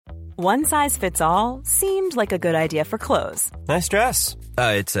One size fits all seemed like a good idea for clothes. Nice dress.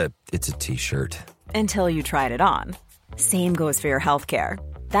 It's a t-shirt. Until you tried it on. Same goes for your healthcare.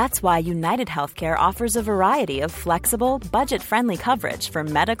 That's why United Healthcare offers a variety of flexible, budget-friendly coverage for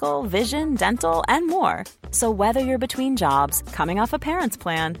medical, vision, dental, and more. So whether you're between jobs, coming off a parent's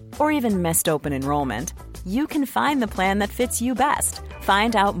plan, or even missed open enrollment, you can find the plan that fits you best.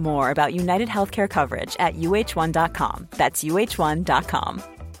 Find out more about United Healthcare coverage at uh1.com. That's uh1.com.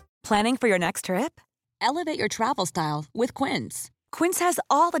 Planning for your next trip? Elevate your travel style with Quince. Quince has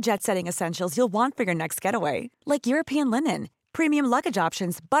all the jet-setting essentials you'll want for your next getaway, like European linen, premium luggage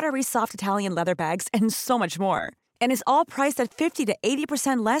options, buttery soft Italian leather bags, and so much more. And is all priced at 50 to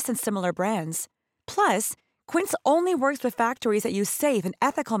 80% less than similar brands. Plus, Quince only works with factories that use safe and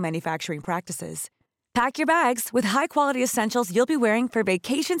ethical manufacturing practices. Pack your bags with high-quality essentials you'll be wearing for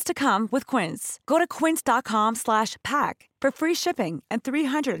vacations to come with Quince. Go to quince.com/pack for free shipping and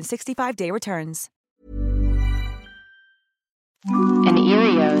 365-day returns. An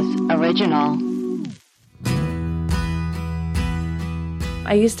Erios original.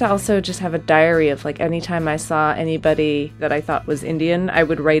 I used to also just have a diary of, like, anytime I saw anybody that I thought was Indian, I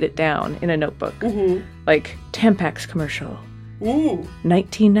would write it down in a notebook. Mm-hmm. Like, Tampax commercial.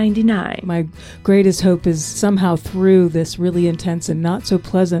 1999. My greatest hope is somehow through this really intense and not so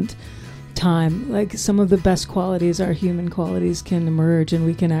pleasant time, like, some of the best qualities, our human qualities, can emerge, and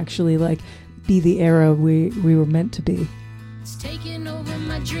we can actually, like, be the era we were meant to be. It's taking over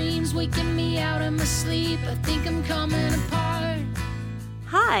my dreams, waking me out of my sleep. I think I'm coming apart.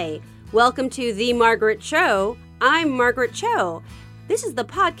 Hi, welcome to The Margaret Cho. I'm Margaret Cho. This is the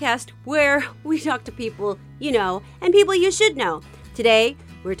podcast where we talk to people you know and people you should know. Today,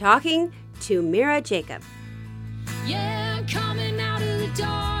 we're talking to Mira Jacob. Yeah, I'm coming out of the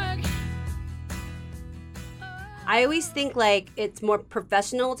dark. I always think, like, it's more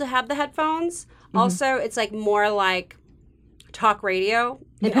professional to have the headphones. Mm-hmm. Also, it's, like, more like talk radio.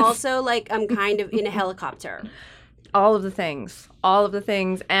 And also, like, I'm kind of in a helicopter. All of the things,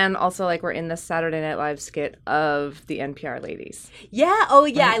 and also, like, we're in the Saturday Night Live skit of the NPR ladies. Yeah, oh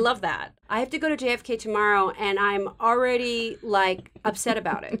yeah, right? I love that. I have to go to JFK tomorrow, and I'm already, like, upset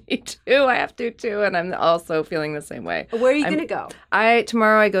about it. Me too, I have to too, and I'm also feeling the same way. Where are you going to go?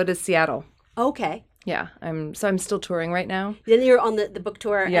 Tomorrow I go to Seattle. Okay. Yeah, I'm still touring right now. Then you're on the book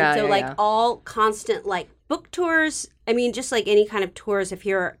tour, yeah, and so, yeah. all constant, like, book tours, I mean, just like any kind of tours, if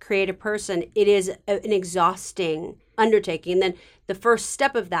you're a creative person, it is an exhausting undertaking. And then the first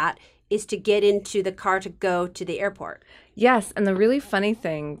step of that is to get into the car to go to the airport. Yes, and the really funny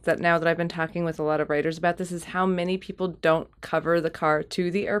thing that now that I've been talking with a lot of writers about this is how many people don't cover the car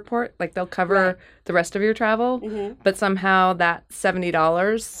to the airport. Like, they'll cover the rest of your travel, but somehow that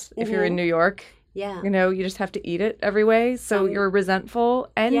 $70, if you're in New York, you know, you just have to eat it every way. So you're resentful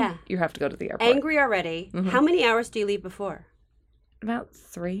and you have to go to the airport. Angry already. Mm-hmm. How many hours do you leave before? About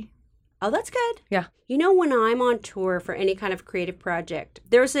 3. Oh, that's good. Yeah. You know, when I'm on tour for any kind of creative project,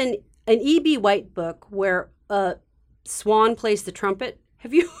 there's an E.B. White book where Swan plays the trumpet.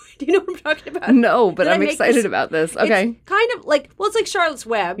 Do you know what I'm talking about? No, but I'm excited about this. Okay. It's kind of like, well, it's like Charlotte's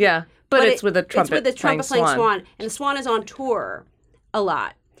Web. Yeah, but it's with a trumpet. It's with a trumpet playing swan. And the Swan is on tour a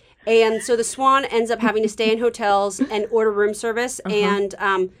lot. And so the Swan ends up having to stay in hotels and order room service. And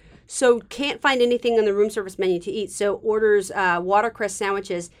so can't find anything on the room service menu to eat. So orders watercress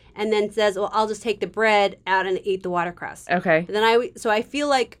sandwiches and then says, well, I'll just take the bread out and eat the watercress. Okay. And then I feel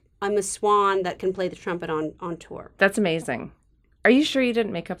like I'm a swan that can play the trumpet on tour. That's amazing. Are you sure you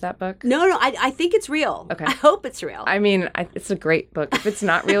didn't make up that book? No, I think it's real. Okay. I hope it's real. I mean, it's a great book. If it's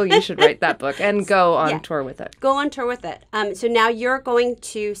not real, you should write that book and go on tour with it. Go on tour with it. So now you're going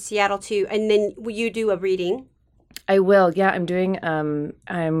to Seattle too, and then will you do a reading? I will. Yeah, I'm doing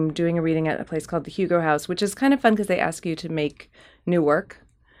a reading at a place called the Hugo House, which is kind of fun because they ask you to make new work.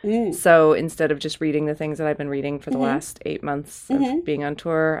 So instead of just reading the things that I've been reading for the last 8 months of being on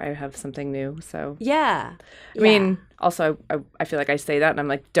tour, I have something new. So yeah, I mean, also I feel like I say that and I'm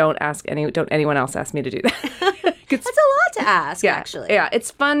like, don't anyone else ask me to do that. That's a lot to ask. Yeah, actually. Yeah,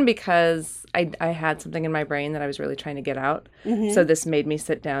 it's fun because I had something in my brain that I was really trying to get out. So this made me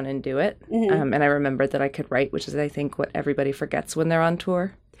sit down and do it. And I remembered that I could write, which is I think what everybody forgets when they're on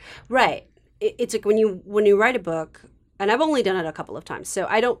tour. Right. It's like when you write a book. And I've only done it a couple of times, so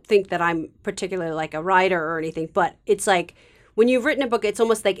I don't think that I'm particularly like a writer or anything, but it's like when you've written a book, it's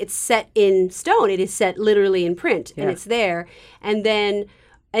almost like it's set in stone. It is set literally in print, and it's there. And then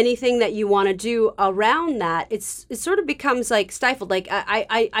anything that you want to do around that, it sort of becomes like stifled. Like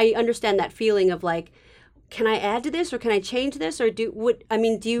I understand that feeling of like can I add to this or can I change this or do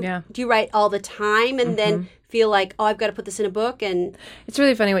Yeah. you write all the time and then feel like, oh, I've got to put this in a book? And it's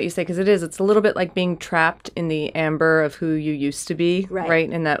really funny what you say, because it's a little bit like being trapped in the amber of who you used to be, right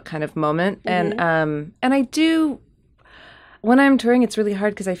in that kind of moment. And I do, when I'm touring, it's really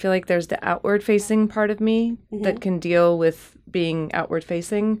hard because I feel like there's the outward facing part of me that can deal with being outward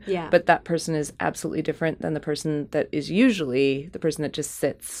facing. Yeah. But that person is absolutely different than the person that is usually the person that just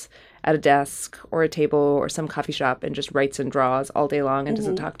sits at a desk or a table or some coffee shop and just writes and draws all day long and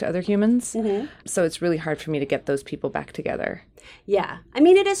doesn't talk to other humans. So it's really hard for me to get those people back together. Yeah. I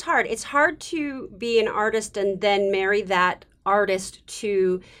mean, it is hard. It's hard to be an artist and then marry that artist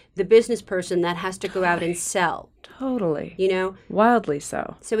to the business person that has to go out and sell. Totally. You know? Wildly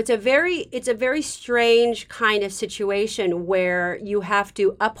so. So it's a very strange kind of situation where you have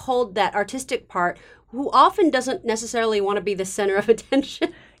to uphold that artistic part who often doesn't necessarily want to be the center of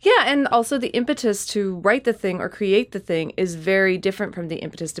attention. Yeah, and also the impetus to write the thing or create the thing is very different from the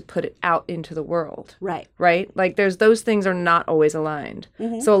impetus to put it out into the world. Right. Right? Like those things are not always aligned.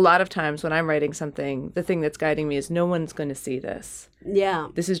 So a lot of times when I'm writing something, the thing that's guiding me is no one's going to see this. Yeah.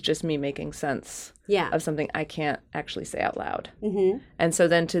 This is just me making sense of something I can't actually say out loud. And so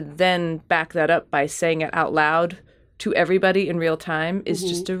then to back that up by saying it out loud to everybody in real time is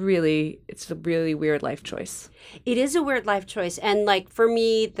just it's a really weird life choice. It is a weird life choice. And like for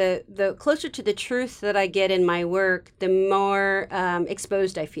me, the closer to the truth that I get in my work, the more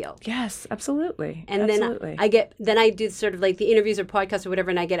exposed I feel. Yes, absolutely. And absolutely. then I do sort of like the interviews or podcasts or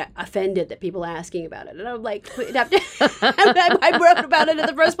whatever, and I get offended that people are asking about it. And I'm like, I wrote about it in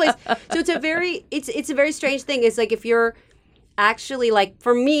the first place. So it's a very strange thing. It's like if you're actually like,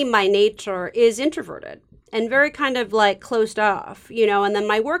 for me, my nature is introverted and very kind of like closed off, you know, and then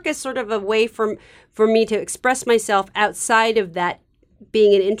my work is sort of a way for me to express myself outside of that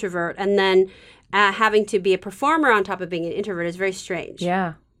being an introvert, and then having to be a performer on top of being an introvert is very strange.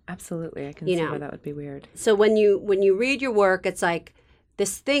 Yeah, absolutely. I can see why that would be weird. So when you read your work, it's like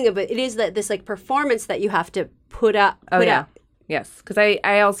this thing of it is that this like performance that you have to put up. Yes, because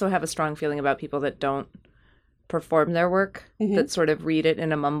I also have a strong feeling about people that don't perform their work, that sort of read it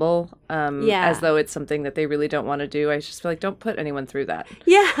in a mumble, as though it's something that they really don't want to do. I just feel like don't put anyone through that.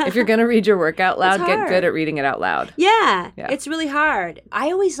 Yeah. If you're going to read your work out loud, get good at reading it out loud. Yeah, it's really hard. I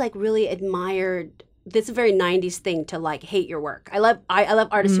always like really admired, this is a very 90s thing to like hate your work. I love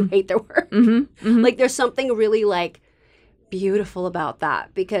artists who hate their work. Like there's something really like beautiful about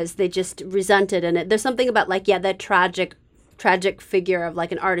that because they just resent it. And there's something about like, that tragic figure of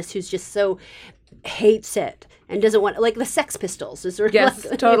like an artist who's just so hates it and doesn't want, like the Sex Pistols is sort of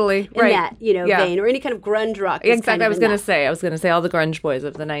like, totally in that vein, or any kind of grunge rock. Exactly. I was going to say all the grunge boys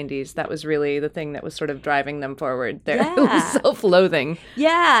of the 90s. That was really the thing that was sort of driving them forward. Their self-loathing.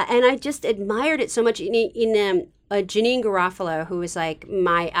 Yeah, and I just admired it so much. In Janine Garofalo, who was like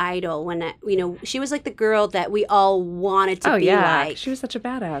my idol when she was like the girl that we all wanted to be like. She was such a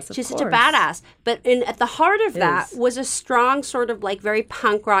badass. She's such a badass. But at the heart of that was a strong sort of like very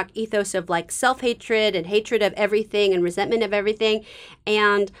punk rock ethos of like self-hatred and hatred of everything and resentment of everything.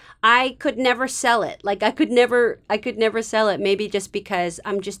 And I could never sell it. Like I could never sell it. Maybe just because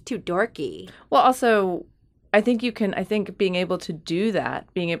I'm just too dorky. Well, also, I think being able to do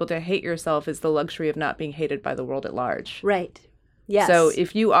that, being able to hate yourself is the luxury of not being hated by the world at large. Right. Yes. So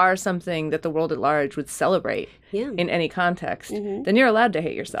if you are something that the world at large would celebrate in any context, then you're allowed to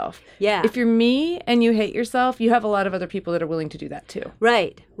hate yourself. Yeah. If you're me and you hate yourself, you have a lot of other people that are willing to do that too.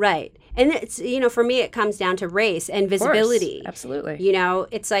 Right. And it's, for me, it comes down to race and visibility. Absolutely.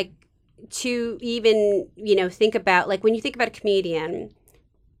 It's like to even, think about, like when you think about a comedian,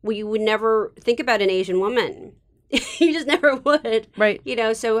 you would never think about an Asian woman. You just never would. Right.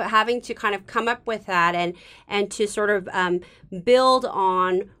 So having to kind of come up with that and to sort of build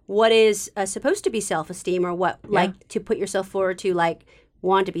on what is supposed to be self-esteem or what, like, to put yourself forward to, like,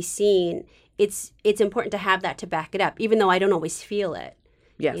 want to be seen. It's important to have that to back it up, even though I don't always feel it.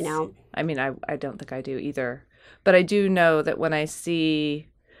 Yes. I mean, I don't think I do either. But I do know that when I see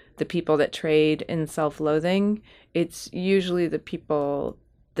the people that trade in self-loathing, it's usually the people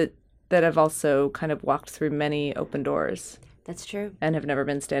that have also kind of walked through many open doors. That's true. And have never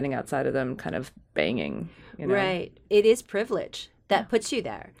been standing outside of them kind of banging, Right. It is privilege that puts you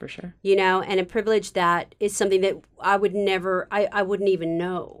there. For sure. And a privilege that is something that I would never, I wouldn't even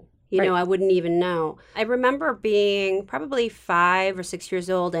know. I wouldn't even know. I remember being probably 5 or 6 years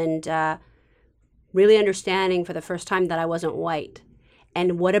old and really understanding for the first time that I wasn't white.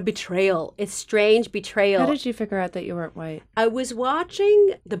 And what a betrayal. It's strange betrayal. How did you figure out that you weren't white? I was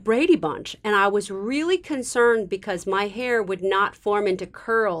watching the Brady Bunch, and I was really concerned because my hair would not form into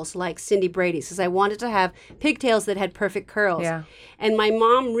curls like Cindy Brady's, because I wanted to have pigtails that had perfect curls. Yeah. And my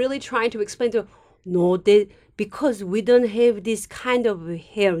mom really trying to explain to her, no, because we don't have this kind of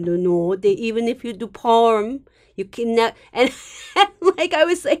hair, even if you do perm, you cannot. And like, I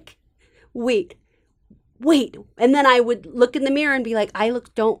was like, wait. And then I would look in the mirror and be like, I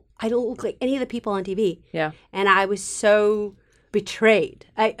don't look like any of the people on TV. Yeah. And I was so betrayed.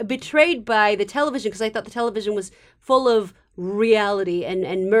 Betrayed by the television, because I thought the television was full of reality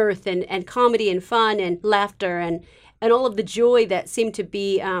and mirth and comedy and fun and laughter and all of the joy that seemed to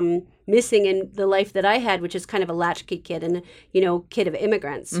be missing in the life that I had, which is kind of a latchkey kid and, kid of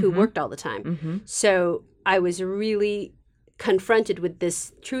immigrants who worked all the time. Mm-hmm. So I was really confronted with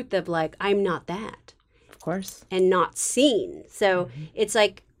this truth of like, I'm not that. Course. And not seen. So it's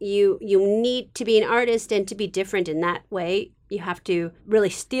like you need to be an artist, and to be different in that way, you have to really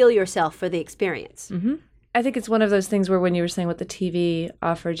steel yourself for the experience. Mm-hmm. I think it's one of those things where when you were saying what the TV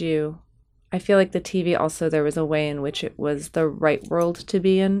offered you, I feel like the TV also, there was a way in which it was the right world to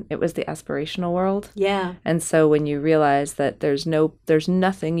be in. It was the aspirational world. Yeah. And so when you realize that there's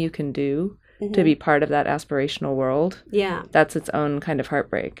nothing you can do to be part of that aspirational world, that's its own kind of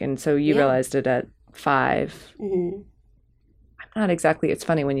heartbreak. And so you realized it at 5. I'm not exactly, it's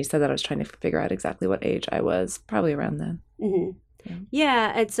funny when you said that, I was trying to figure out exactly what age I was, probably around then.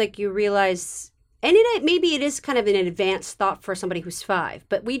 Yeah, it's like you realize, and maybe it is kind of an advanced thought for somebody who's 5,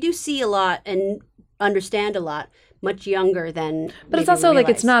 but we do see a lot and understand a lot much younger than. But it's also like,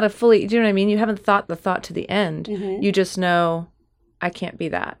 it's not a fully, do you know what I mean? You haven't thought the thought to the end. You just know, I can't be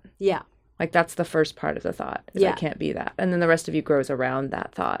that. Yeah. Like, that's the first part of the thought, is I can't be that. And then the rest of you grows around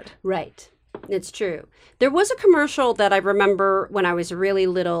that thought. Right. It's true. There was a commercial that I remember when I was really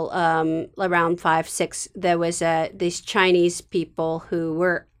little, around 5, 6. There was these Chinese people who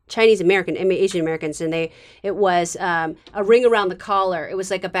were Chinese American, Asian Americans, and it was a ring around the collar. It was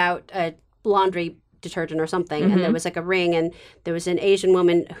like about a laundry detergent or something, and there was like a ring, and there was an Asian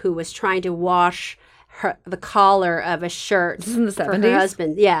woman who was trying to wash the collar of a shirt this is in the 70s? For her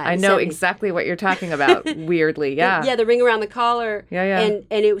husband. Yeah, I know 70s. Exactly what you're talking about. Weirdly, yeah. The ring around the collar. Yeah. And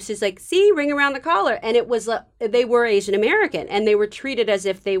it was just like, see, ring around the collar. And it was, they were Asian American, and they were treated as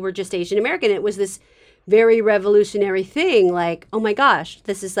if they were just Asian American. It was this very revolutionary thing, like, oh my gosh,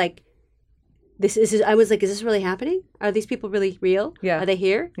 this is like, I was like, is this really happening? Are these people really real? Yeah. Are they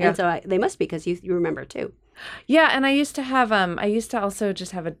here? Yeah. And so they must be, because you remember too. Yeah, and I used to also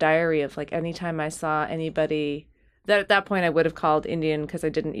just have a diary of like anytime I saw anybody that at that point I would have called Indian, because I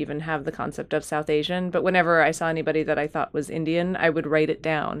didn't even have the concept of South Asian. But whenever I saw anybody that I thought was Indian, I would write it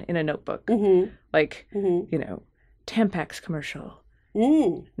down in a notebook. Like, Tampax commercial,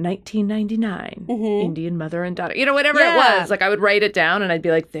 1999, Indian mother and daughter, whatever it was. Like, I would write it down and I'd be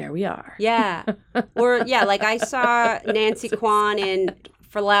like, there we are. Yeah. Or, like I saw Nancy Kwan in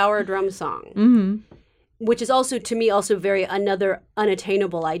Flower Drum Song. Which is also, to me, also very another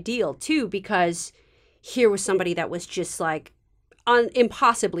unattainable ideal, too, because here was somebody that was just, like,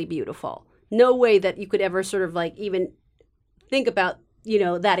 impossibly beautiful. No way that you could ever sort of, like, even think about,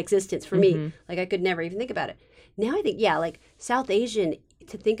 that existence for me. Like, I could never even think about it. Now I think, like, South Asian,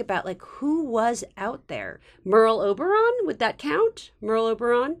 to think about, like, who was out there? Merle Oberon? Would that count? Merle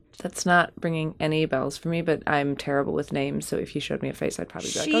Oberon? That's not ringing any bells for me, but I'm terrible with names, so if you showed me a face, I'd probably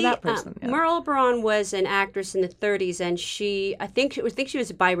be like, oh, that person. Merle Oberon was an actress in the 30s, and I think she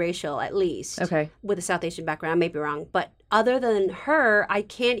was biracial, at least. Okay. With a South Asian background. I may be wrong. But other than her, I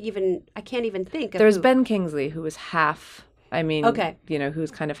can't even think of There's who. Ben Kingsley, who was half, okay.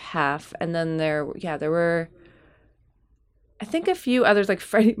 Who's kind of half. And then there were, I think, a few others, like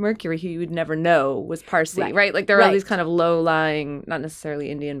Freddie Mercury, who you would never know was Parsi, right? Like, there were all these kind of low-lying, not necessarily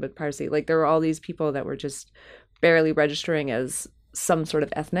Indian, but Parsi. Like, there were all these people that were just barely registering as some sort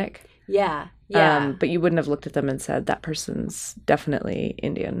of ethnic. Yeah. But you wouldn't have looked at them and said, that person's definitely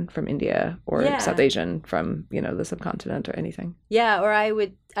Indian from India, or South Asian from, the subcontinent or anything. Yeah, or I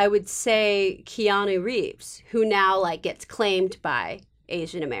would say Keanu Reeves, who now, like, gets claimed by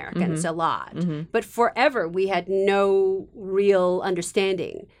Asian Americans a lot. But forever we had no real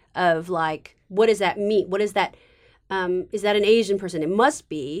understanding of, like, what does that mean? What is that? Is that an Asian person? It must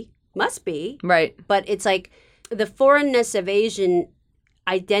be. Right. But it's like the foreignness of Asian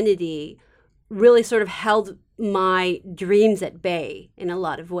identity really sort of held my dreams at bay in a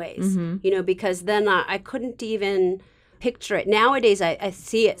lot of ways, because then I couldn't even picture it. Nowadays, I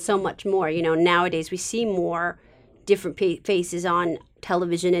see it so much more. Nowadays we see more different faces on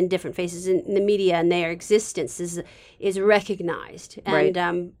television and different faces in the media, and their existence is recognized.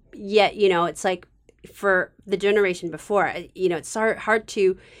 And yet, it's like for the generation before, it's hard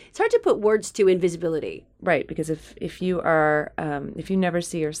to put words to invisibility. Right, because if you are if you never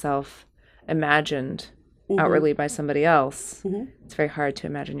see yourself imagined outwardly by somebody else, it's very hard to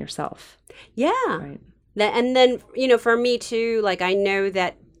imagine yourself. Yeah. Right. And then, for me too, like I know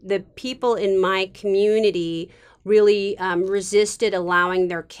that the people in my community really resisted allowing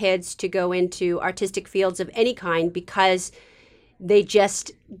their kids to go into artistic fields of any kind because they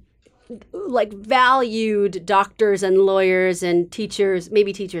just like valued doctors and lawyers and teachers,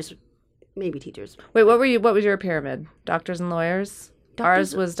 maybe teachers. Wait, what was your pyramid? Doctors and lawyers?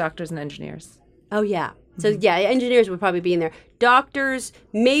 Ours was doctors and engineers. Oh, yeah. So, yeah, engineers would probably be in there. Doctors,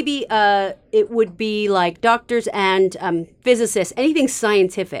 maybe it would be like doctors and physicists, anything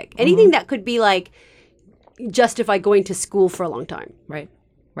scientific, anything that could be like justify going to school for a long time. Right,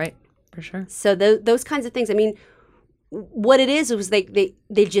 for sure. So those kinds of things. I mean, what it is was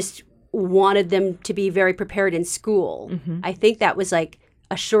they just wanted them to be very prepared in school. I think that was like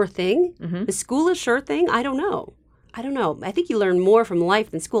a sure thing. Is school a sure thing? I don't know. I think you learn more from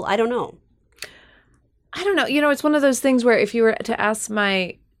life than school. I don't know. It's one of those things where if you were to ask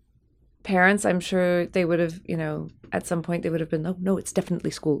my parents, I'm sure they would have, at some point they would have been, oh, no, it's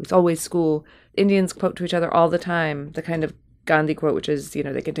definitely school. It's always school. Indians quote to each other all the time, the kind of Gandhi quote, which is,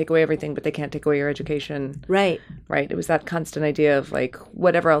 they can take away everything, but they can't take away your education. Right. It was that constant idea of like,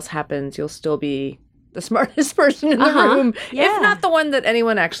 whatever else happens, you'll still be the smartest person in the room, if not the one that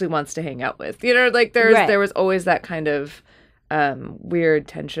anyone actually wants to hang out with. There was always that kind of weird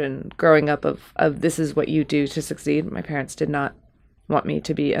tension growing up of this is what you do to succeed. My parents did not want me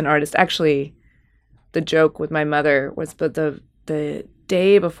to be an artist. Actually, the joke with my mother was the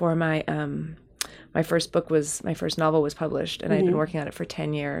day before my first novel was published, and I'd been working on it for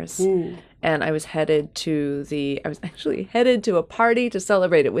 10 years. And I was actually headed to a party to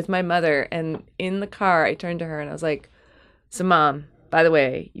celebrate it with my mother. And in the car, I turned to her and I was like, so Mom, by the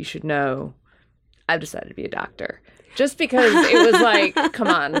way, you should know I've decided to be a doctor. Just because it was like, come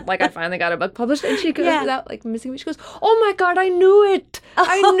on, like I finally got a book published. And she goes, without like missing me, she goes, oh my God, I knew it.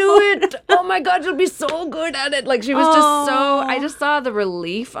 I knew it. Oh my God, you'll be so good at it. Like she was I just saw the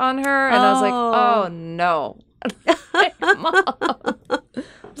relief on her and I was like, oh no. Mom. I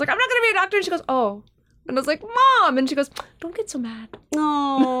was like, I'm not going to be a doctor. And she goes, oh. And I was like, Mom. And she goes, don't get so mad.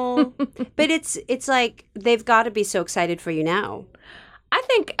 Oh. But it's like they've got to be so excited for you now. I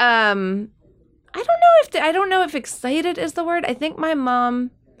think, I don't know if excited is the word. I think my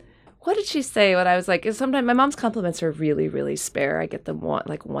mom, what did she say when I was like, sometimes my mom's compliments are really, really spare. I get them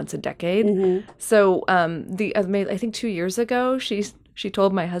once a decade. So I think 2 years ago, she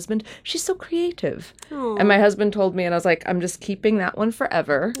told my husband, she's so creative. Aww. And my husband told me, and I was like, I'm just keeping that one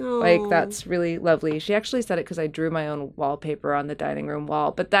forever. Aww. Like, that's really lovely. She actually said it because I drew my own wallpaper on the dining room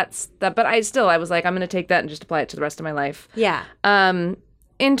wall. But I was like, I'm going to take that and just apply it to the rest of my life. Yeah.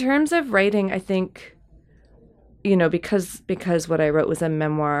 In terms of writing, I think, because what I wrote was a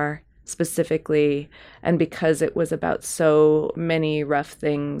memoir specifically, and because it was about so many rough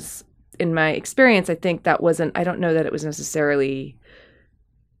things in my experience, I think I don't know that it was necessarily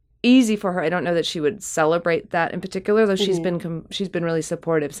easy for her. I don't know that she would celebrate that in particular, though she's been really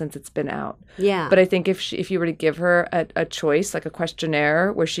supportive since it's been out. Yeah. But I think if you were to give her a choice, like a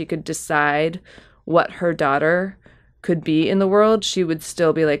questionnaire where she could decide what her daughter could be in the world, she would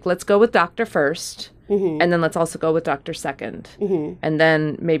still be like, let's go with doctor first, and then let's also go with doctor second, and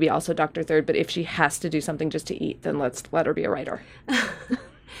then maybe also doctor third. But if she has to do something just to eat, then let's let her be a writer.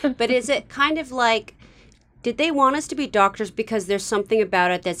 But is it kind of like, did they want us to be doctors because there's something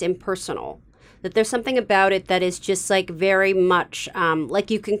about it that's impersonal? That there's something about it that is just like very much like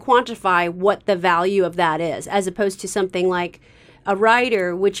you can quantify what the value of that is, as opposed to something like a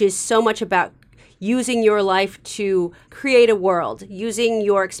writer, which is so much about using your life to create a world, using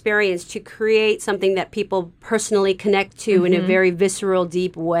your experience to create something that people personally connect to in a very visceral,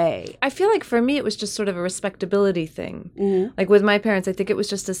 deep way. I feel like for me, it was just sort of a respectability thing. Like with my parents, I think it was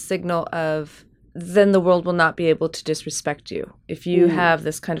just a signal of, then the world will not be able to disrespect you. If you have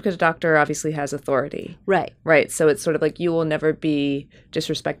this kind of, because a doctor obviously has authority. Right. Right. So it's sort of like you will never be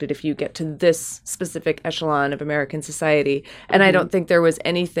disrespected if you get to this specific echelon of American society. And I don't think there was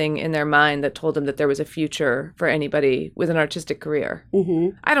anything in their mind that told them that there was a future for anybody with an artistic career.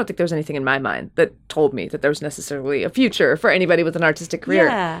 I don't think there was anything in my mind that told me that there was necessarily a future for anybody with an artistic career.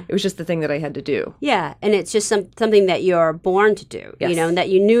 Yeah. It was just the thing that I had to do. Yeah. And it's just something that you're born to do, Yes. and that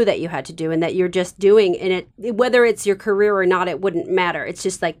you knew that you had to do, and that you're just just doing, and whether it's your career or not, it wouldn't matter. It's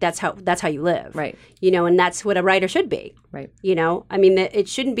just like that's how you live, Right. And that's what a writer should be, Right. I mean, it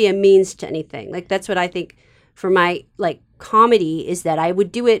shouldn't be a means to anything. Like that's what I think for my comedy is that I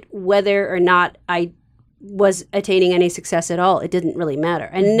would do it whether or not I was attaining any success at all. It didn't really matter.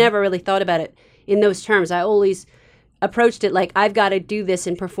 I never really thought about it in those terms. I always approached it like I've got to do this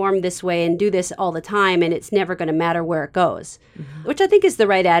and perform this way and do this all the time, and it's never going to matter where it goes, which I think is the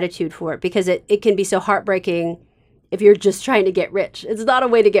right attitude for it, because it can be so heartbreaking if you're just trying to get rich. It's not a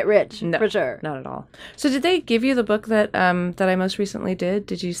way to get rich, No, for sure. not at all. So did they give you the book that I most recently did?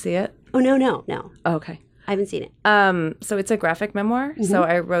 Did you see it? Oh, no. Oh, okay. I haven't seen it. So it's a graphic memoir. So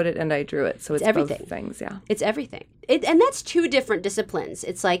I wrote it and I drew it. So it's everything. Both things, yeah. It's everything. And that's two different disciplines.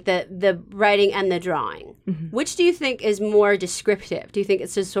 It's like the writing and the drawing. Which do you think is more descriptive? Do you think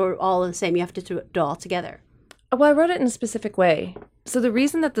it's just sort of all the same? You have to do it all together? Well, I wrote it in a specific way. So the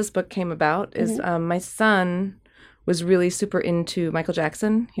reason that this book came about is my son was really super into Michael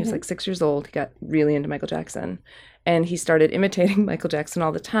Jackson. He was like 6 years old. He got really into Michael Jackson. And he started imitating Michael Jackson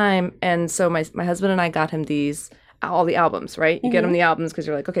all the time. And so my husband and I got him all the albums, right? You get him the albums because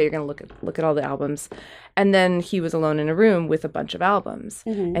you're like, okay, you're going to look at all the albums. And then he was alone in a room with a bunch of albums.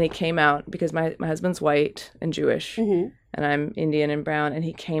 And he came out because my husband's white and Jewish and I'm Indian and brown. And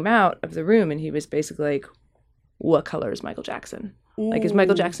he came out of the room and he was basically like, what color is Michael Jackson? Like, is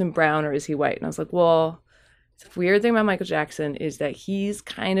Michael Jackson brown or is he white? And I was like, well, the weird thing about Michael Jackson is that he's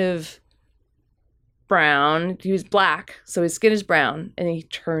kind of brown. He was black, so his skin is brown, and he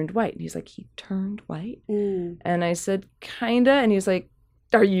turned white. And he's like, he turned white? And I said, kinda. And he was like,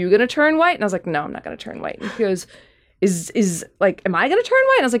 are you gonna turn white? And I was like, no, I'm not gonna turn white. And he goes, is like, am I gonna turn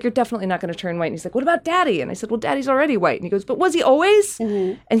white? And I was like, you're definitely not gonna turn white. And he's like, what about daddy? And I said, well, daddy's already white. And he goes, but was he always?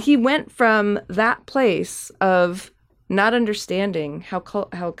 And he went from that place of not understanding how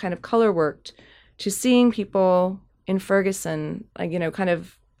kind of color worked to seeing people in Ferguson, like, kind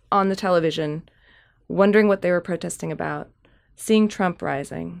of on the television, wondering what they were protesting about, seeing Trump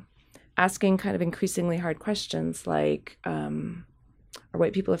rising, asking kind of increasingly hard questions like, are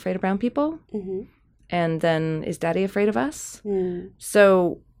white people afraid of brown people? And then, is daddy afraid of us?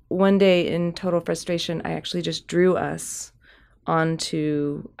 So one day in total frustration, I actually just drew us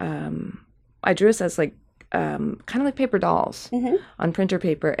onto, I drew us as like, kind of like paper dolls on printer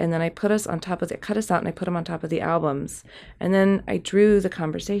paper. And then I put us on top of it, cut us out and I put them on top of the albums. And then I drew the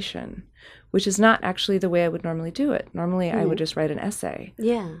conversation, which is not actually the way I would normally do it. Normally I would just write an essay.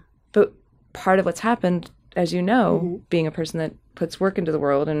 Yeah. But part of what's happened, as you know, being a person that puts work into the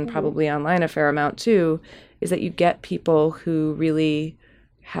world and probably online a fair amount too, is that you get people who really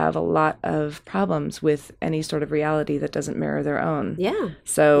have a lot of problems with any sort of reality that doesn't mirror their own. Yeah.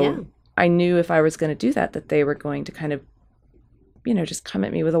 So I knew if I was going to do that they were going to kind of, just come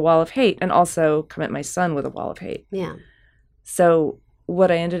at me with a wall of hate and also come at my son with a wall of hate. Yeah. So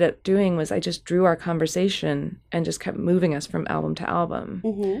what I ended up doing was I just drew our conversation and just kept moving us from album to album.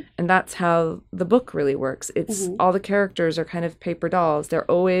 And that's how the book really works. It's all the characters are kind of paper dolls. They're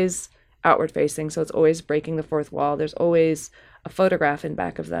always outward facing, so it's always breaking the fourth wall. There's always a photograph in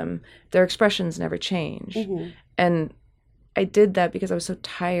back of them. Their expressions never change. And I did that because I was so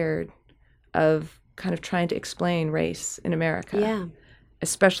tired of kind of trying to explain race in America,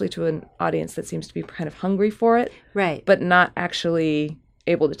 especially to an audience that seems to be kind of hungry for it, right? But not actually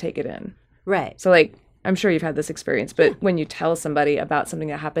able to take it in, right? So, like, I'm sure you've had this experience, but when you tell somebody about something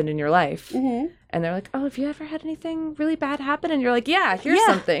that happened in your life, and they're like, "Oh, have you ever had anything really bad happen?" And you're like, "Yeah, here's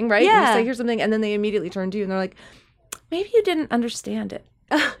something," right? Yeah. And you say, "Here's something," and then they immediately turn to you and they're like, "Maybe you didn't understand it."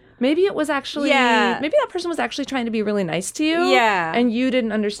 Maybe it was actually, maybe that person was actually trying to be really nice to you. Yeah. And you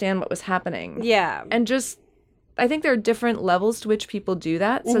didn't understand what was happening. Yeah. And just, I think there are different levels to which people do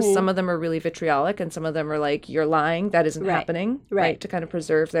that. So some of them are really vitriolic and some of them are like, you're lying. That isn't happening. Right. To kind of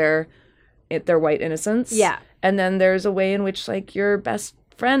preserve their white innocence. Yeah. And then there's a way in which like your best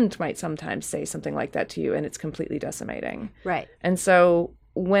friend might sometimes say something like that to you and it's completely decimating. Right. And so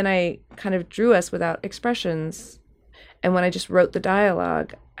when I kind of drew us without expressions and when I just wrote the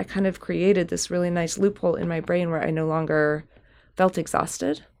dialogue, I kind of created this really nice loophole in my brain where I no longer felt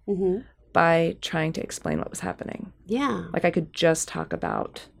exhausted by trying to explain what was happening. Yeah. Like I could just talk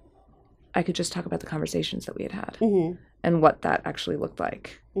about the conversations that we had had and what that actually looked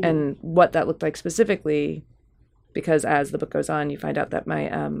like and what that looked like specifically because as the book goes on, you find out that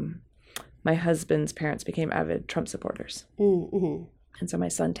my husband's parents became avid Trump supporters. And so my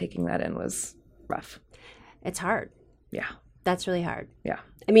son taking that in was rough. It's hard. Yeah. That's really hard. Yeah.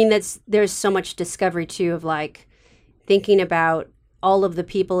 I mean, there's so much discovery too of like thinking about all of the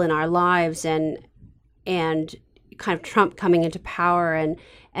people in our lives and kind of Trump coming into power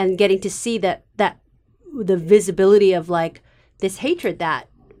and getting to see that the visibility of like this hatred that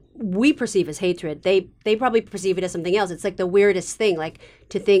we perceive as hatred, they probably perceive it as something else. It's like the weirdest thing, like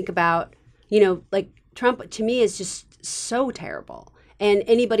to think about, like Trump to me is just so terrible. And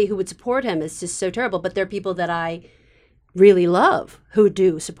anybody who would support him is just so terrible. But there are people that I really love who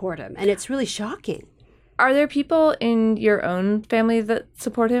do support him. And it's really shocking. Are there people in your own family that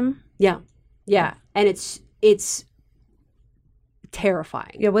support him? Yeah. Yeah. And it's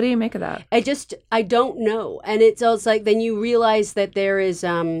terrifying. Yeah. What do you make of that? I don't know. And it's also like, then you realize that there is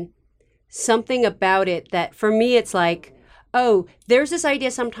something about it that for me, it's like, oh, there's this idea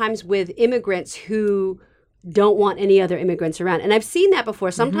sometimes with immigrants who don't want any other immigrants around. And I've seen that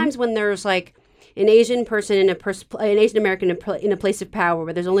before. Sometimes when there's like an Asian person an Asian American in a place of power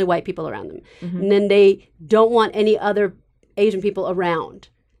where there's only white people around them, and then they don't want any other Asian people around.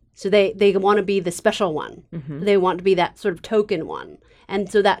 So they want to be the special one. They want to be that sort of token one. And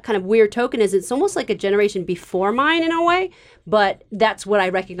so that kind of weird tokenism, it's almost like a generation before mine in a way. But that's what I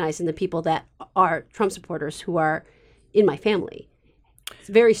recognize in the people that are Trump supporters who are in my family. It's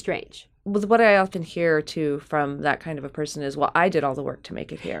very strange. What I often hear, too, from that kind of a person is, well, I did all the work to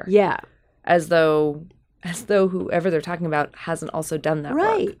make it here. Yeah. As though whoever they're talking about hasn't also done that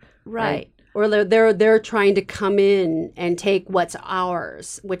work. Right. Or they're trying to come in and take what's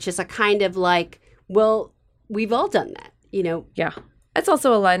ours, which is a kind of like, well, we've all done that, Yeah. It's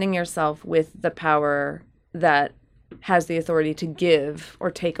also aligning yourself with the power that has the authority to give or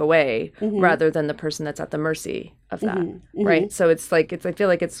take away rather than the person that's at the mercy of that, right? So it's like, I feel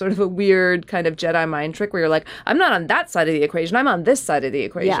like it's sort of a weird kind of Jedi mind trick where you're like, I'm not on that side of the equation, I'm on this side of the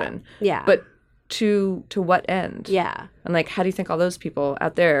equation. Yeah. But to what end? Yeah. And like, how do you think all those people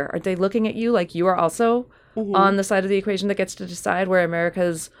out there, are they looking at you like you are also on the side of the equation that gets to decide where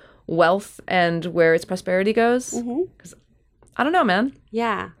America's wealth and where its prosperity goes? Because I don't know, man.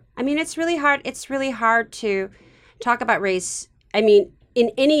 Yeah. I mean, it's really hard. It's really hard to talk about race. I mean,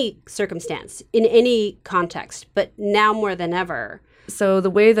 in any circumstance, in any context, but now more than ever. So the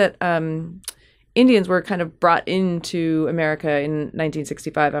way that Indians were kind of brought into America in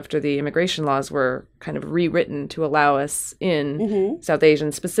 1965 after the immigration laws were kind of rewritten to allow us in South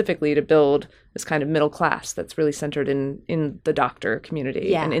Asians specifically to build this kind of middle class that's really centered in the doctor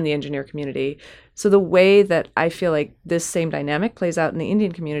community and in the engineer community. So the way that I feel like this same dynamic plays out in the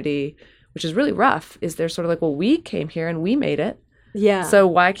Indian community, which is really rough, is they're sort of like, well, we came here and we made it. Yeah. So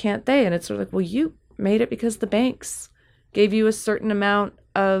why can't they? And it's sort of like, well, you made it because the banks gave you a certain amount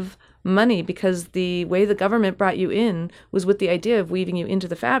of money because the way the government brought you in was with the idea of weaving you into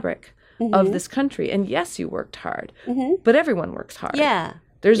the fabric of this country. And yes, you worked hard, but everyone works hard. Yeah.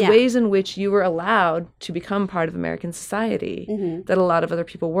 There's ways in which you were allowed to become part of American society that a lot of other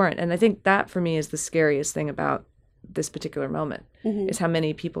people weren't. And I think that for me is the scariest thing about this particular moment is how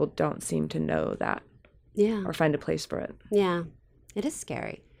many people don't seem to know that or find a place for it. Yeah, it is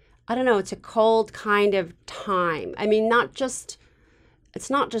scary. I don't know. It's a cold kind of time. I mean, it's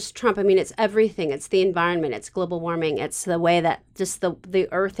not just Trump. I mean, it's everything. It's the environment. It's global warming. It's the way that just the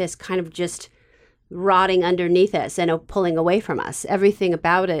earth is kind of just rotting underneath us and pulling away from us. Everything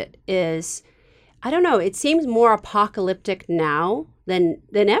about it is, I don't know, it seems more apocalyptic now than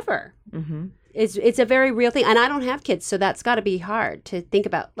ever. It's a very real thing. And I don't have kids, so that's got to be hard to think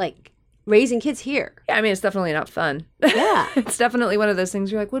about, like, raising kids here. Yeah, I mean, it's definitely not fun. Yeah. It's definitely one of those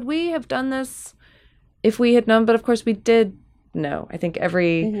things you're like, would we have done this if we had known? But of course we did know. I think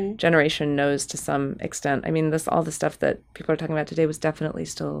every generation knows to some extent. I mean, all the stuff that people are talking about today was definitely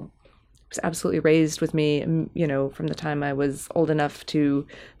was absolutely raised with me, from the time I was old enough to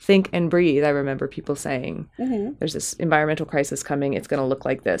think and breathe. I remember people saying, there's this environmental crisis coming, it's going to look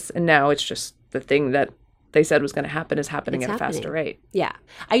like this. And now it's just the thing that they said was going to happen is happening at a faster rate. Yeah.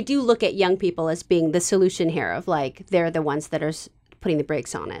 I do look at young people as being the solution here of, like, they're the ones that are putting the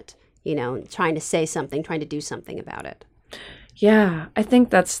brakes on it, trying to say something, trying to do something about it. Yeah, I think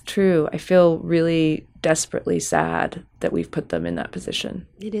that's true. I feel really desperately sad that we've put them in that position.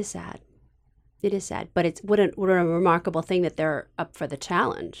 It is sad. It is sad, but it's what a remarkable thing that they're up for the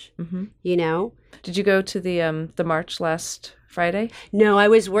challenge. Did you go to the march last Friday? No, I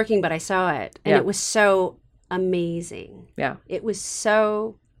was working, but I saw it, and it was so amazing. Yeah, it was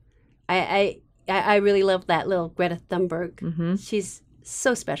so. I really love that little Greta Thunberg. She's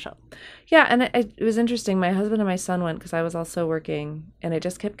so special. Yeah, and it was interesting. My husband and my son went because I was also working, and I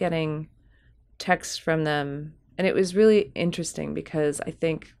just kept getting texts from them, and it was really interesting because I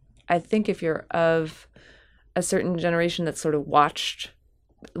think if you're of a certain generation that sort of watched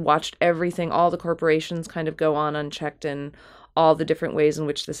everything, all the corporations kind of go on unchecked and all the different ways in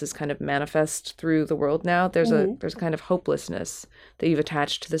which this is kind of manifest through the world now. There's a kind of hopelessness that you've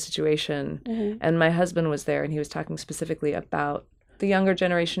attached to the situation. And my husband was there, and he was talking specifically about the younger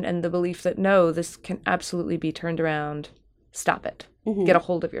generation and the belief that, no, this can absolutely be turned around. Stop it. Get a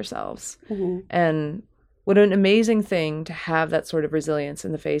hold of yourselves. And what an amazing thing to have that sort of resilience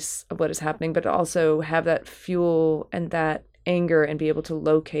in the face of what is happening, but also have that fuel and that anger and be able to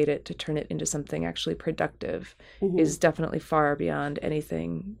locate it to turn it into something actually productive is definitely far beyond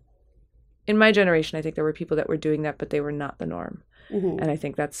anything. In my generation, I think there were people that were doing that, but they were not the norm. And I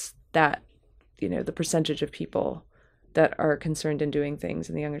think that's that, the percentage of people that are concerned in doing things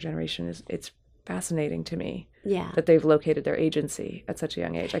in the younger generation it's fascinating to me. Yeah. That they've located their agency at such a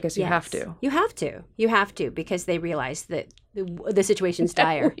young age. I guess you have to. You have to, because they realize that the situation's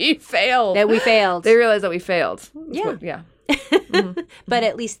dire. We failed. That we failed. They realize that we failed. Yeah. But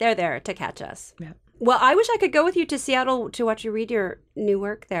at least they're there to catch us. Yeah. Well, I wish I could go with you to Seattle to watch you read your new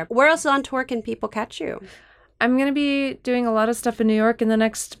work there. Where else on tour can people catch you? I'm going to be doing a lot of stuff in New York in the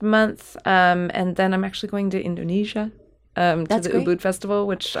next month. And then I'm actually going to Indonesia. To the Ubud Festival,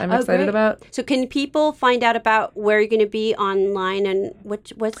 which I'm excited about. So can people find out about where you're going to be online, and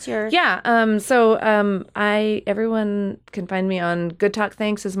what's your... Yeah, everyone can find me on Good Talk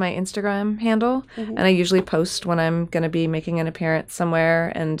Thanks is my Instagram handle, and I usually post when I'm going to be making an appearance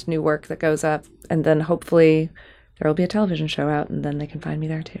somewhere and new work that goes up, and then hopefully there will be a television show out, and then they can find me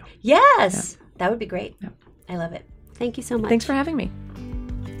there too. Yes! Yeah. That would be great. Yeah. I love it. Thank you so much. Thanks for having me.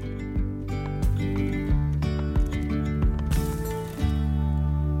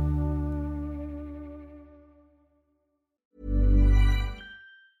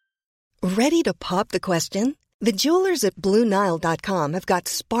 Ready to pop the question? The jewelers at BlueNile.com have got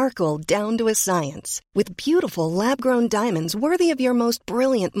sparkle down to a science with beautiful lab-grown diamonds worthy of your most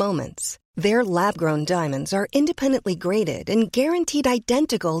brilliant moments. Their lab-grown diamonds are independently graded and guaranteed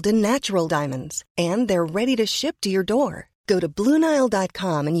identical to natural diamonds, and they're ready to ship to your door. Go to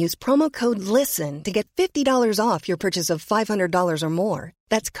BlueNile.com and use promo code LISTEN to get $50 off your purchase of $500 or more.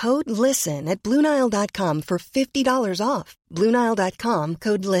 That's code LISTEN at BlueNile.com for $50 off. BlueNile.com,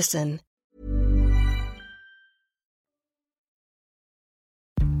 code LISTEN.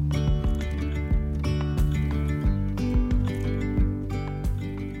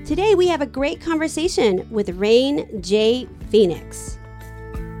 Today we have a great conversation with Rain J. Phoenix.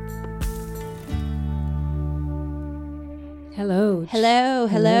 Hello. Hello.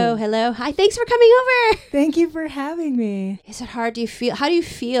 Hi, thanks for coming over. Thank you for having me. Is it hard? How do you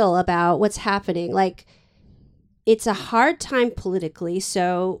feel about what's happening? Like, it's a hard time politically.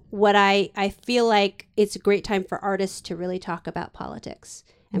 So what I feel like it's a great time for artists to really talk about politics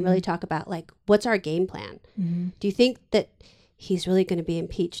and really talk about, like, what's our game plan? Do you think that he's really going to be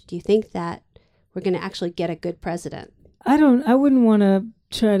impeached? Do you think that we're going to actually get a good president? I wouldn't want to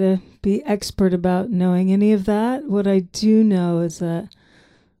try to be expert about knowing any of that. What I do know is that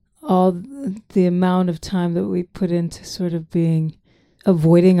all the amount of time that we put into sort of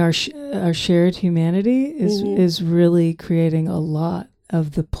avoiding our shared humanity is really creating a lot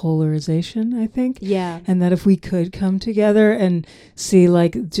of the polarization, I think. Yeah. And that if we could come together and see,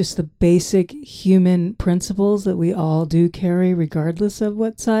 like, just the basic human principles that we all do carry regardless of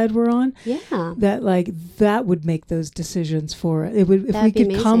what side we're on. Yeah. That would make those decisions for it. If we could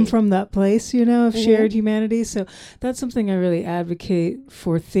amazing. come from that place, of shared humanity. So that's something I really advocate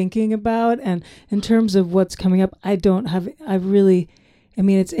for thinking about. And in terms of what's coming up,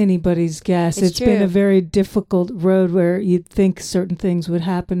 it's anybody's guess. It's been a very difficult road where you'd think certain things would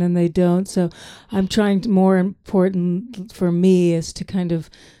happen and they don't. So I'm trying more important for me is to kind of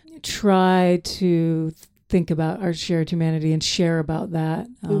try to think about our shared humanity and share about that.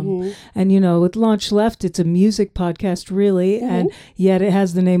 And, with Launch Left, it's a music podcast, really, and yet it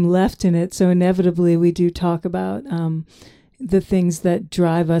has the name Left in it. So inevitably we do talk about the things that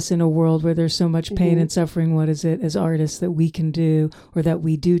drive us in a world where there's so much pain and suffering. What is it as artists that we can do or that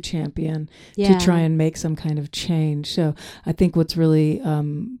we do champion to try and make some kind of change? So I think what's really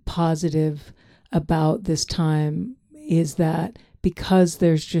positive about this time is that because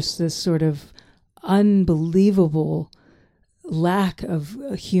there's just this sort of unbelievable lack of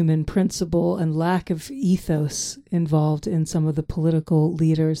human principle and lack of ethos involved in some of the political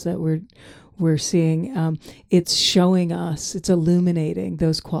leaders that we're seeing, it's showing us, it's illuminating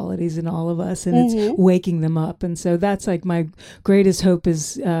those qualities in all of us, and it's waking them up. And so that's like my greatest hope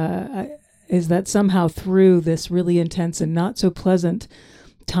is that somehow through this really intense and not so pleasant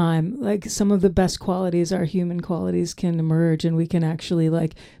time, like some of the best qualities, our human qualities, can emerge, and we can actually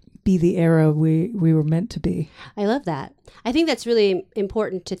be the era we were meant to be. I love that. I think that's really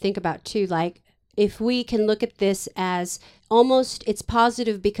important to think about too. Like, if we can look at this as almost, it's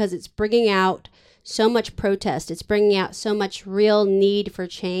positive because it's bringing out so much protest. It's bringing out so much real need for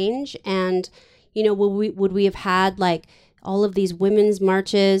change. And, you know, would we have had like all of these women's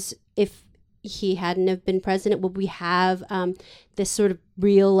marches if he hadn't have been president? Would we have this sort of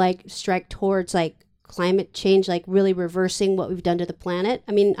real like strike towards like climate change, like really reversing what we've done to the planet?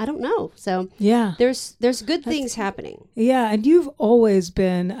 I mean, I don't know. So yeah, there's good things happening. Yeah, and you've always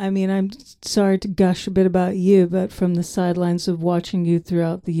been, I mean, I'm sorry to gush a bit about you, but from the sidelines of watching you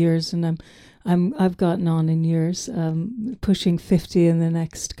throughout the years, and I've gotten on in years, pushing 50 in the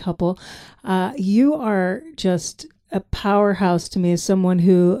next couple. You are just a powerhouse to me as someone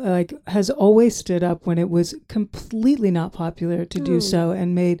who like has always stood up when it was completely not popular to do so,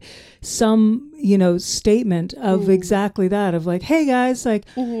 and made some, you know, statement of exactly that, of like, hey guys, like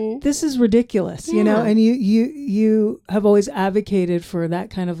this is ridiculous, you know, and you have always advocated for that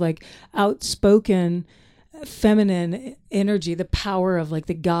kind of like outspoken feminine energy, the power of like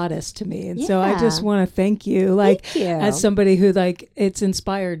the goddess to me. And so I just want to thank you, like as somebody who like it's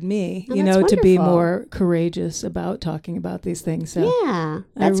inspired me, you know, to be more courageous about talking about these things. So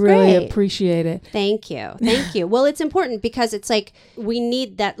that's I really great. appreciate it. Thank you. Well, it's important because it's like we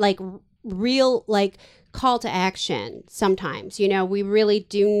need that like real like call to action sometimes, you know, we really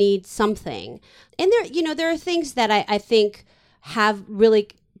do need something. And there, you know, there are things that I think have really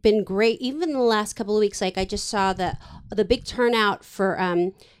been great even in the last couple of weeks. Like I just saw the big turnout for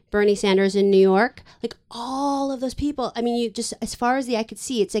Bernie Sanders in New York, like all of those people. I mean, you just, as far as the eye could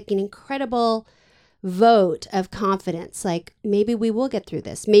see, it's like an incredible vote of confidence. Like maybe we will get through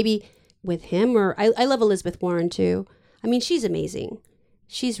this, maybe with him, or I love Elizabeth Warren too. I mean, she's amazing.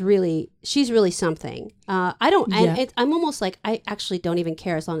 She's really something. I'm almost like, I actually don't even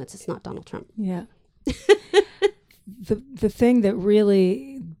care as long as it's not Donald Trump. Yeah. The thing that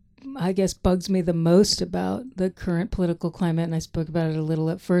really, I guess, bugs me the most about the current political climate, and I spoke about it a little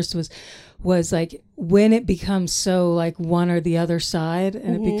at first, was like when it becomes so like one or the other side,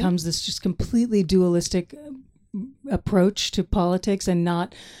 and it becomes this just completely dualistic approach to politics, and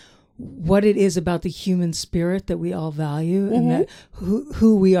not what it is about the human spirit that we all value, and that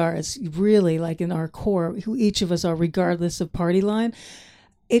who we are as really like in our core, who each of us are regardless of party line.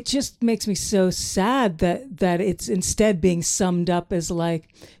 It just makes me so sad that it's instead being summed up as like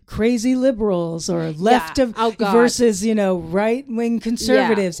crazy liberals or left of versus, you know, right wing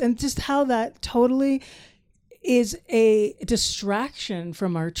conservatives, and just how that totally is a distraction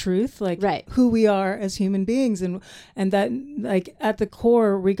from our truth, like who we are as human beings, and that like at the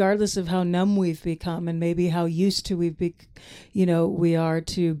core, regardless of how numb we've become and maybe how used to we are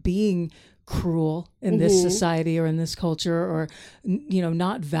to being cruel in this society or in this culture, or, you know,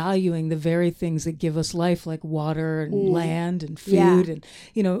 not valuing the very things that give us life, like water and land and food, and,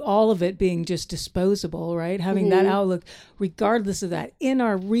 you know, all of it being just disposable, right? Having that outlook, regardless of that, in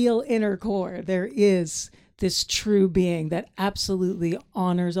our real inner core, there is this true being that absolutely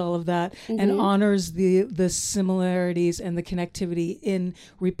honors all of that, and honors the similarities and the connectivity in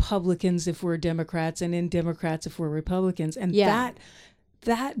Republicans if we're Democrats, and in Democrats if we're Republicans. And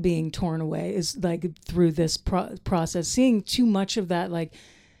that being torn away is like through this process, seeing too much of that like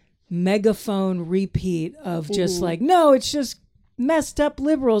megaphone repeat of just like, no, it's just messed up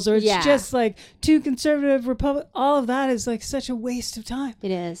liberals, or it's just like too conservative Republic. All of that is like such a waste of time.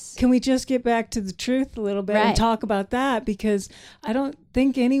 It is. Can we just get back to the truth a little bit and talk about that? Because I don't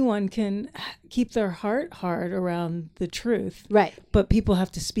think anyone can keep their heart hard around the truth. Right. But people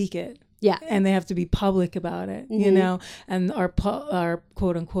have to speak it. Yeah. And they have to be public about it, you know, and our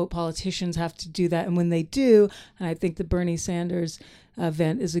quote unquote politicians have to do that. And when they do, and I think the Bernie Sanders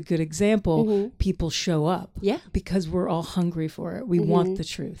event is a good example, people show up. Yeah. Because we're all hungry for it. We want the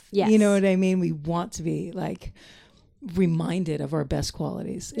truth. Yes. You know what I mean? We want to be like reminded of our best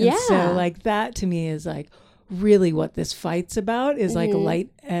qualities. And so like that to me is like really what this fight's about, is like light,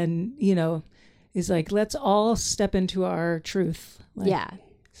 and, you know, is like, let's all step into our truth. Like,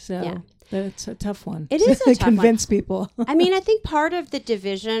 so that's a tough one. It is a tough convince one. People. I mean, I think part of the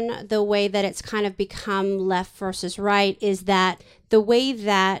division, the way that it's kind of become left versus right, is that the way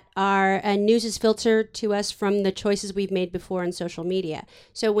that our news is filtered to us from the choices we've made before in social media.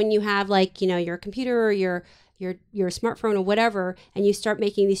 So when you have like, you know, your computer or your smartphone or whatever, and you start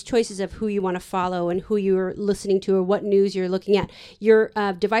making these choices of who you want to follow and who you're listening to or what news you're looking at, your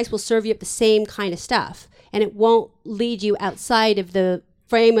device will serve you up the same kind of stuff, and it won't lead you outside of the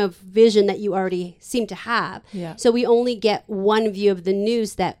frame of vision that you already seem to have. Yeah. So we only get one view of the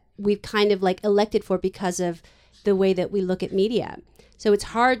news that we've kind of like elected for because of the way that we look at media. So it's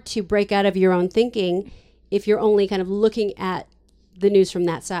hard to break out of your own thinking if you're only kind of looking at the news from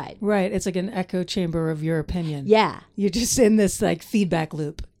that side. Right. It's like an echo chamber of your opinion. Yeah. You're just in this like feedback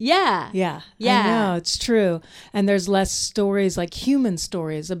loop. Yeah. Yeah. Yeah. I know, it's true. And there's less stories, like human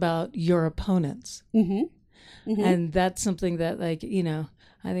stories about your opponents. And that's something that, like, you know,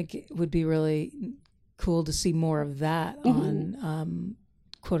 I think it would be really cool to see more of that on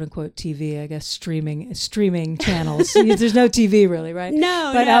quote unquote TV, I guess, streaming channels. There's no TV really, right? No,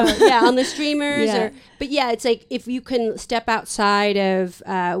 but, yeah, on the streamers. Yeah. But yeah, it's like if you can step outside of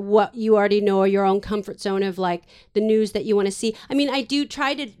what you already know or your own comfort zone of like the news that you want to see. I mean, I do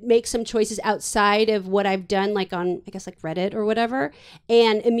try to make some choices outside of what I've done, like on, I guess, like Reddit or whatever.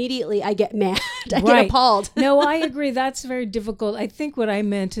 And immediately I get mad. I get appalled. No, I agree. That's very difficult. I think what I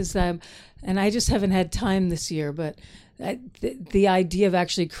meant is that, and I just haven't had time this year, but the idea of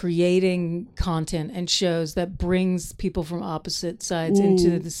actually creating content and shows that brings people from opposite sides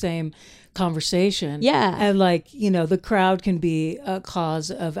into the same conversation. Yeah. And like, you know, the crowd can be a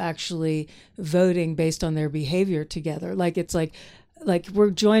cause of actually voting based on their behavior together. Like, it's like we're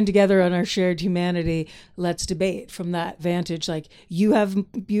joined together on our shared humanity. Let's debate from that vantage. Like, you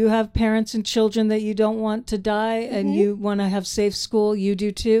have parents and children that you don't want to die, and you want to have safe school. You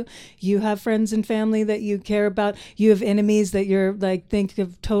do too. You have friends and family that you care about. You have enemies that you're like think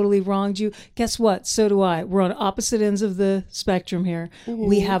have totally wronged you. Guess what? So do I. We're on opposite ends of the spectrum here.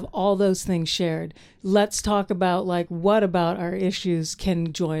 We have all those things shared. Let's talk about like what about our issues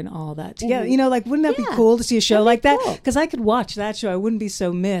can join all that together. You know, like, wouldn't that be cool to see a show like that? Because I could watch that show. I wouldn't be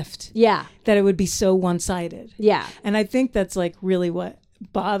so miffed. Yeah. That it would be so one-sided. Yeah. And I think that's like really what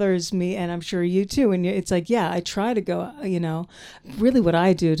bothers me, and I'm sure you too. And it's like, yeah, I try to go, you know, really what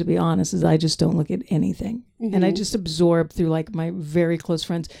I do, to be honest, is I just don't look at anything. And I just absorb through like my very close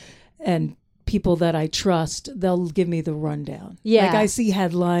friends and people that I trust. They'll give me the rundown. Yeah. Like, I see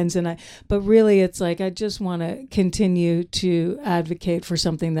headlines but really it's like, I just want to continue to advocate for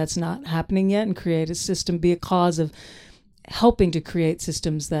something that's not happening yet and create a system, be a cause of helping to create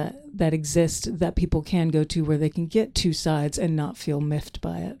systems that exist that people can go to where they can get two sides and not feel miffed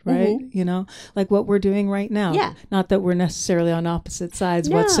by it, right? You know, like what we're doing right now. Yeah. Not that we're necessarily on opposite sides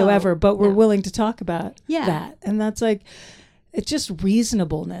whatsoever, but we're willing to talk about that. And that's like, it's just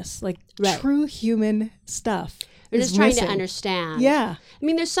reasonableness, like true human stuff. We're just trying to understand. Yeah. I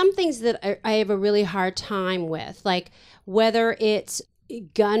mean, there's some things that I have a really hard time with, like whether it's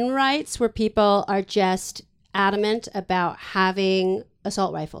gun rights where people are just adamant about having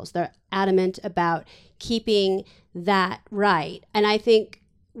assault rifles. They're adamant about keeping that right. And I think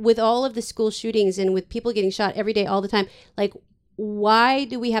with all of the school shootings and with people getting shot every day, all the time, like, why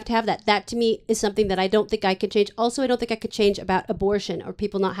do we have to have that? That to me is something that I don't think I could change. Also, I don't think I could change about abortion or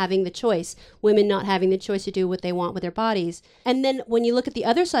people not having the choice, women not having the choice to do what they want with their bodies. And then when you look at the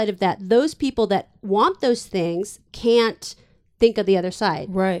other side of that, those people that want those things can't think of the other side.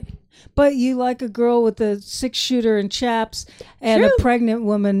 Right. But you like a girl with a 6-shooter and chaps, and a pregnant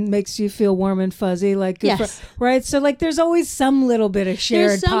woman makes you feel warm and fuzzy, like good right? So like, there's always some little bit of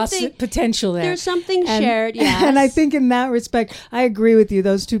shared potential there. There's something shared, yes. And I think in that respect, I agree with you.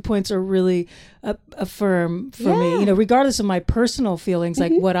 Those 2 points are really affirm for me. You know, regardless of my personal feelings,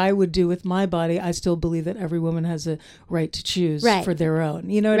 like what I would do with my body, I still believe that every woman has a right to choose for their own.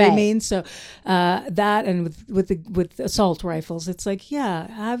 You know what I mean? So that, and with assault rifles, it's like, yeah,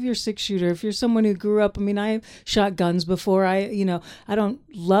 have your 6-shooter. If you're someone who grew up, I mean, I shot guns before. I don't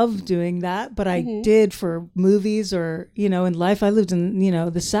love doing that, but I did for movies or, you know, in life. I lived in, you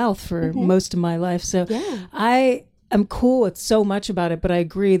know, the South for most of my life. So I am cool with so much about it, but I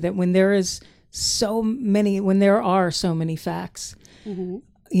agree that when there are so many facts,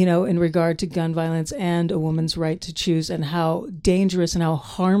 you know, in regard to gun violence and a woman's right to choose, and how dangerous and how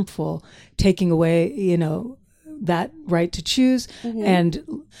harmful taking away, you know, that right to choose. And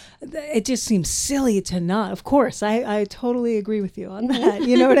it just seems silly to not. Of course, I totally agree with you on that.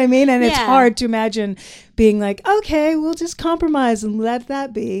 You know what I mean? And it's hard to imagine being like, okay, we'll just compromise and let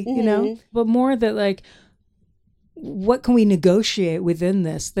that be, you know, but more that like, what can we negotiate within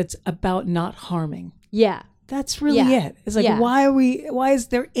this that's about not harming? Yeah. That's really it. It's like, why is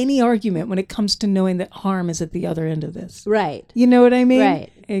there any argument when it comes to knowing that harm is at the other end of this? Right. You know what I mean?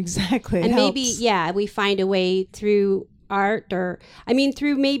 Right. Exactly. And maybe, we find a way through art, or, I mean,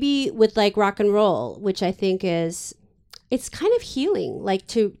 through maybe with like rock and roll, which I think it's kind of healing, like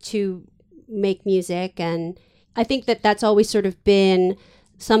to make music. And I think that that's always sort of been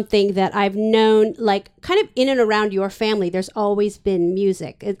something that I've known, like kind of in and around your family, there's always been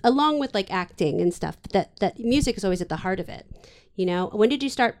music, along with like acting and stuff. But that music is always at the heart of it. You know, when did you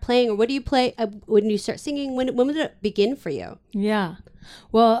start playing, or what do you play? When you start singing, when did it begin for you? Yeah.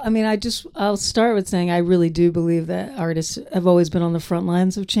 Well, I mean, I'll start with saying I really do believe that artists have always been on the front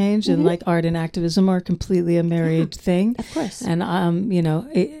lines of change, and like art and activism are completely a married thing. Of course. And, you know,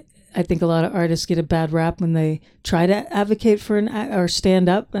 I think a lot of artists get a bad rap when they try to advocate for or stand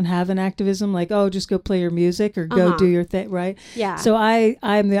up and have an activism, like, oh, just go play your music or go do your thing, right? Yeah. So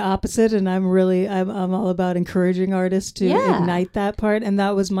I'm the opposite, and I'm all about encouraging artists to ignite that part, and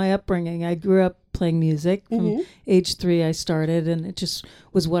that was my upbringing. I grew up playing music from age 3. I started, and it just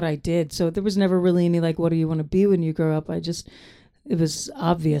was what I did. So there was never really any like, what do you want to be when you grow up? It was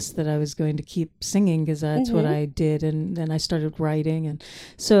obvious that I was going to keep singing because that's what I did. And then I started writing. And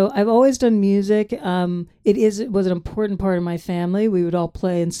so I've always done music. It was an important part of my family. We would all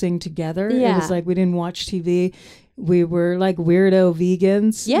play and sing together. Yeah. It was like we didn't watch TV. We were like weirdo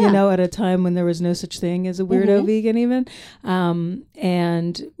vegans, you know, at a time when there was no such thing as a weirdo vegan even.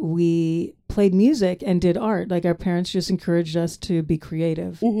 And we played music and did art. Like our parents just encouraged us to be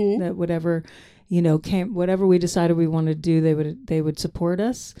creative, that whatever whatever we decided we wanted to do, they would support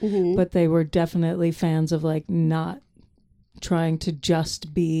us. But they were definitely fans of like not trying to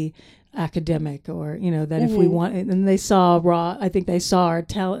just be academic, or, you know, that if we want, and they saw I think they saw our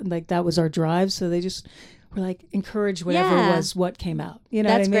talent, like that was our drive. So they just were like, encourage whatever was what came out. You know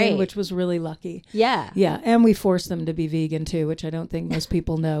That's what I mean? great. Which was really lucky. Yeah. Yeah. And we forced them to be vegan too, which I don't think most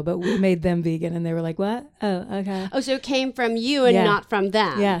people know, but we made them vegan and they were like, what? Oh, okay. Oh, so it came from you and not from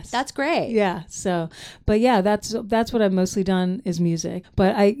them. Yes. That's great. Yeah. So, but yeah, that's what I've mostly done is music.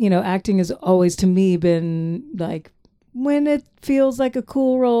 But acting has always to me been like, when it feels like a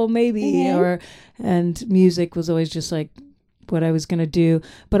cool role, maybe, and music was always just like what I was going to do.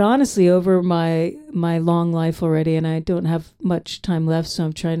 But honestly, over my long life already, and I don't have much time left, so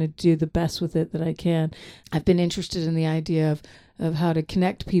I'm trying to do the best with it that I can. I've been interested in the idea of how to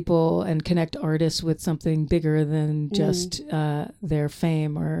connect people and connect artists with something bigger than just their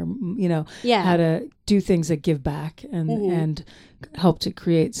fame, or, how to do things that give back and help to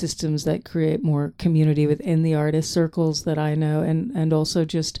create systems that create more community within the artist circles that I know, and also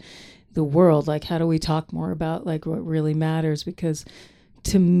just the world. Like, how do we talk more about like what really matters? Because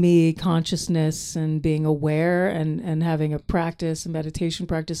to me, consciousness and being aware and having a meditation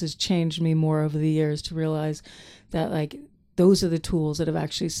practice has changed me more over the years to realize that like those are the tools that have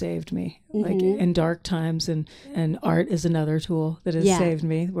actually saved me, like in dark times, and art is another tool that has saved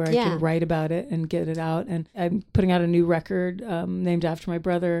me, where I can write about it and get it out. And I'm putting out a new record named after my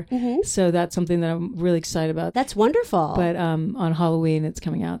brother, so that's something that I'm really excited about. That's wonderful. But on Halloween it's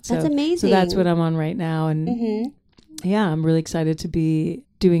coming out. So, that's amazing. So that's what I'm on right now, and I'm really excited to be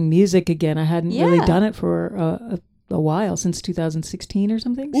doing music again. I hadn't really done it for a while, since 2016 or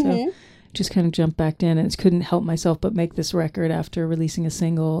something. So just kind of jumped back in, and couldn't help myself but make this record after releasing a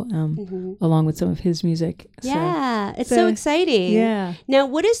single along with some of his music. Yeah, it's so exciting. Yeah. Now,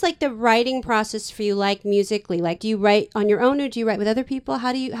 what is like the writing process for you, like musically? Like, do you write on your own, or do you write with other people?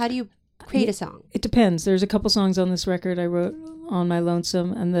 How do you create a song? It depends. There's a couple songs on this record I wrote on my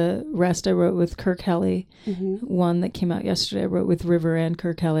lonesome, and the rest I wrote with Kirk Helly. One that came out yesterday I wrote with River and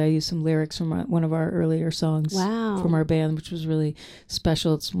Kirk Helly. I used some lyrics from one of our earlier songs from our band, which was really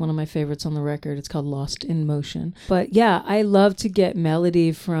special. It's one of my favorites on the record. It's called Lost in Motion. But yeah, I love to get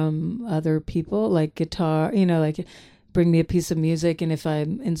melody from other people, like guitar, like bring me a piece of music, and if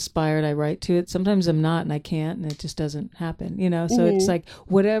I'm inspired, I write to it. Sometimes I'm not, and I can't, and it just doesn't happen, So it's like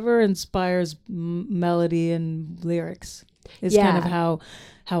whatever inspires melody and lyrics is kind of how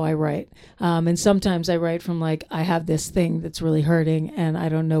I write. And sometimes I write from like, I have this thing that's really hurting and I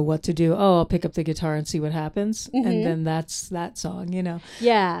don't know what to do. Oh, I'll pick up the guitar and see what happens. And then that's that song,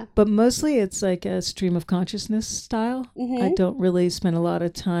 Yeah. But mostly it's like a stream of consciousness style. I don't really spend a lot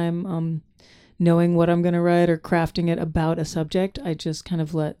of time knowing what I'm going to write or crafting it about a subject. I just kind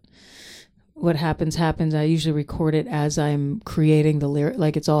of let what happens. I usually record it as I'm creating the lyric,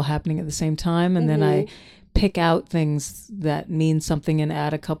 like it's all happening at the same time. And then I pick out things that mean something and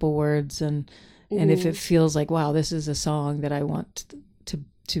add a couple words. And if it feels like, wow, this is a song that I want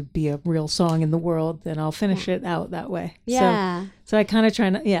to be a real song in the world, then I'll finish it out that way. Yeah. So I kind of try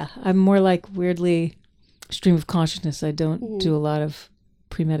to, I'm more like weirdly stream of consciousness. I don't do a lot of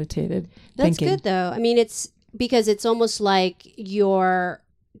premeditated That's thinking. good though. I mean, it's because it's almost like you're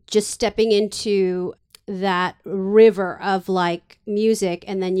just stepping into that river of like music,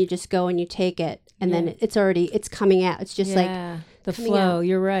 and then you just go and you take it, and then it's coming out. It's just like the flow.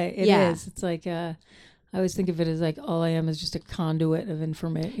 You're right. It is. It's like I always think of it as like all I am is just a conduit of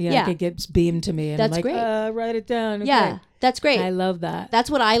information. Yeah, Yeah. like it gets beamed to me, and That's I'm like, great. Write it down. Okay. Yeah, that's great. I love that. That's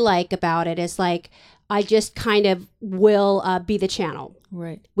what I like about it. Is like I just kind of will be the channel,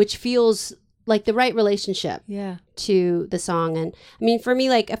 Right. which feels like the right relationship Yeah. to the song. And I mean, for me,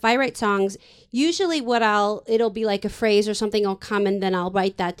 like if I write songs, usually it'll be like a phrase or something will come, and then I'll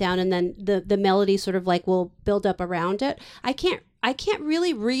write that down, and then the melody sort of like will build up around it. I can't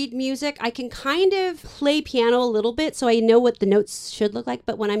really read music. I can kind of play piano a little bit, so I know what the notes should look like.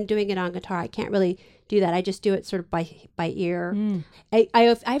 But when I'm doing it on guitar, I can't really do that. I just do it sort of by ear. I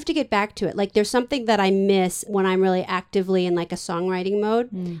have to get back to it. Like there's something that I miss when I'm really actively in like a songwriting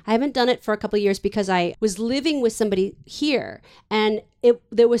mode. I haven't done it for a couple of years because I was living with somebody here, and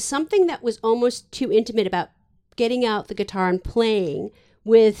there was something that was almost too intimate about getting out the guitar and playing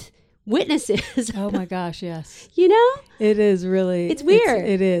with witnesses. Oh my gosh, yes. You know? It is really. It's weird.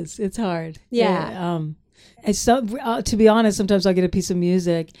 It is. It's hard. Yeah. To be honest, sometimes I'll get a piece of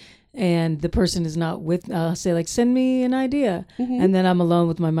music and the person is not with. I'll say like, send me an idea, and then I'm alone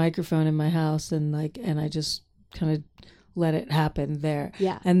with my microphone in my house, and I just kind of let it happen there.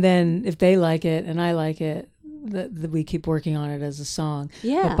 Yeah. And then if they like it and I like it, we keep working on it as a song.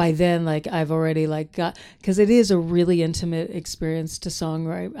 Yeah. But by then, like I've already like got, because it is a really intimate experience to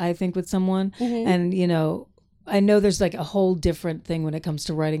songwrite, I think, with someone. And I know there's like a whole different thing when it comes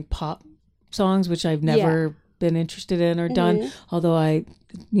to writing pop songs, which I've never been interested in or done. Although I,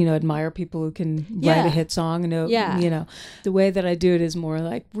 admire people who can write a hit song. The way that I do it is more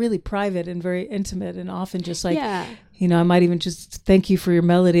like really private and very intimate, and often just like, I might even just thank you for your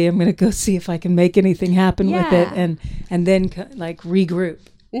melody. I'm going to go see if I can make anything happen with it, and then like regroup.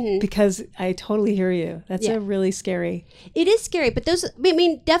 Because I totally hear you. That's a really scary. It is scary, but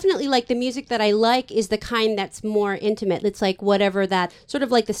definitely like the music that I like is the kind that's more intimate. It's like whatever that sort of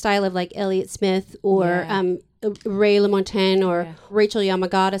like the style of like Elliott Smith or Ray LaMontagne or Rachel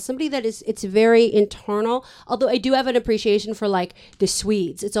Yamagata, somebody that it's very internal. Although I do have an appreciation for like the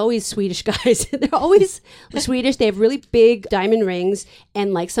Swedes. It's always Swedish guys. They're always Swedish. They have really big diamond rings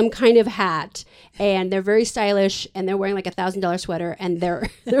and like some kind of hat, and they're very stylish, and they're wearing like $1,000 sweater, and they're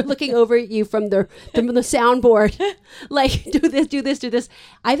looking over at you from the soundboard, like do this.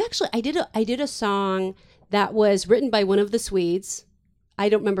 I did a song that was written by one of the Swedes. I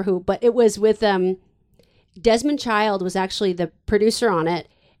don't remember who, but it was with Desmond Child was actually the producer on it.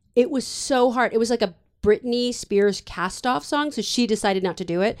 It was so hard. It was like a Britney Spears cast-off song, so she decided not to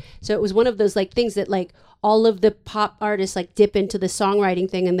do it. So it was one of those like things that like all of the pop artists like dip into the songwriting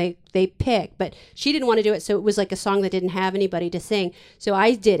thing and they pick, but she didn't want to do it, so it was like a song that didn't have anybody to sing. So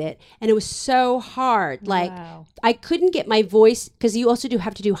I did it, and it was so hard. Like I couldn't get my voice, because you also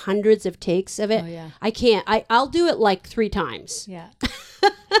have to do hundreds of takes of it. I can't. I'll do it like 3 times.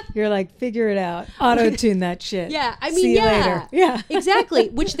 You're like, figure it out, auto-tune that shit. See you later. Exactly.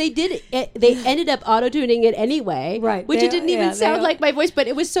 Which they did. They ended up auto-tuning it anyway, right? Which it didn't even sound like my voice, but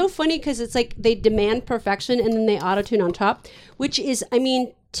it was so funny because it's like they demand perfection and then they auto-tune on top, which is,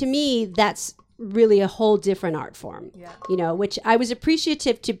 to me, that's really a whole different art form. Which I was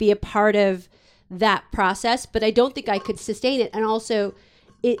appreciative to be a part of that process, but I don't think I could sustain it. And also,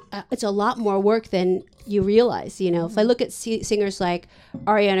 it's a lot more work than you realize. If I look at singers like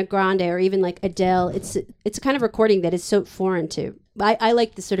Ariana Grande or even like Adele, it's a kind of recording that is so foreign to. I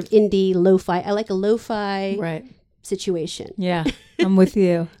like the sort of indie lo-fi. I like a lo-fi situation. Yeah, I'm with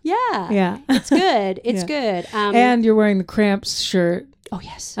you. Yeah, it's good. It's good. And you're wearing the Cramps shirt. Oh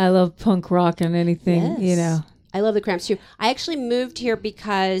yes, I love punk rock and anything. I love the Cramps too. I actually moved here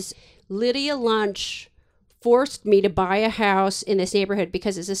because Lydia Lunch forced me to buy a house in this neighborhood,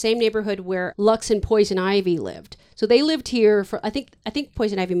 because it's the same neighborhood where Lux and Poison Ivy lived. So they lived here for, I think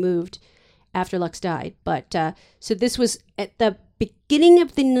Poison Ivy moved after Lux died. But so this was at the beginning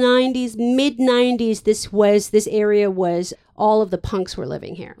of the 90s, mid 90s. This area was, all of the punks were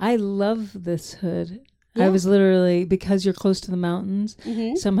living here. I love this hood. I was literally, because you're close to the mountains,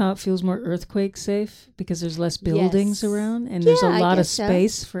 somehow it feels more earthquake safe because there's less buildings around, and there's a lot of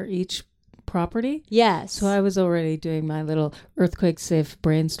space for each property. Yes. So I was already doing my little earthquake safe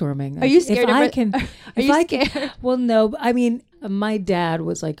brainstorming. Are you scared of it? Are you scared? Well, no. My dad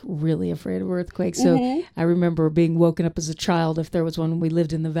was like really afraid of earthquakes. So I remember being woken up as a child if there was one. We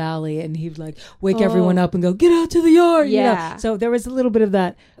lived in the valley, and he'd like wake everyone up and go, get out to the yard. Yeah. So there was a little bit of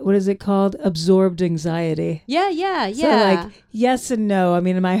that, what is it called? Absorbed anxiety. Yeah. So like, yes and no.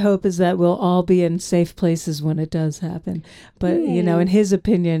 My hope is that we'll all be in safe places when it does happen. But, in his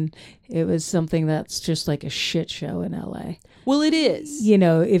opinion, it was something that's just like a shit show in LA. Well, it is.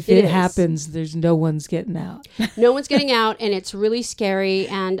 If it happens, there's no one's getting out. No one's getting out, and it's really scary.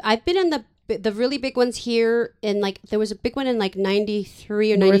 And I've been in the the really big ones here, and like there was a big one in like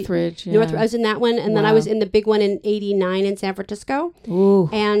 93 or 90. Northridge. Yeah. Northridge. I was in that one, and then I was in the big one in 89 in San Francisco. Ooh.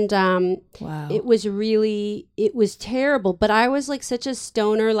 And Wow. it was terrible. But I was like such a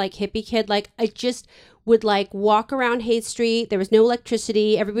stoner, like hippie kid. Like I just would like walk around Hayes Street. There was no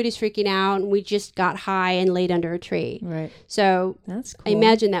electricity. Everybody's freaking out, and we just got high and laid under a tree. Right. So that's cool. I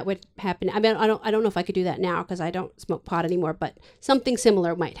imagine that would happen. I mean, I don't know if I could do that now because I don't smoke pot anymore. But something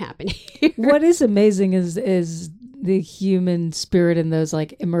similar might happen here. What is amazing is the human spirit in those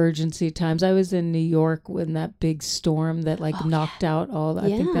like emergency times. I was in New York when that big storm that like knocked out all. I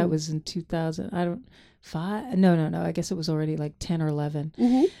think that was in 2000. No. I guess it was already like 10 or 11.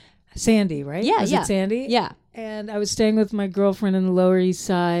 Mm-hmm. Sandy, right? Yeah, Was it Sandy? Yeah. And I was staying with my girlfriend in the Lower East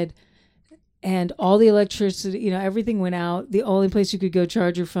Side, and all the electricity, everything went out. The only place you could go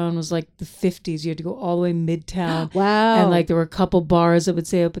charge your phone was like the 50s. You had to go all the way midtown. Wow. And like there were a couple bars that would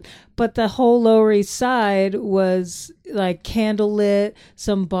say open. But the whole Lower East Side was like candlelit.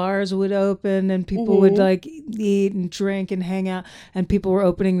 Some bars would open and people would like eat and drink and hang out. And people were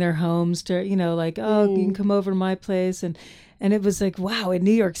opening their homes to, like, oh, you can come over to my place. And it was like, wow, in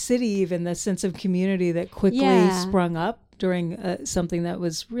New York City, even the sense of community that quickly sprung up during something that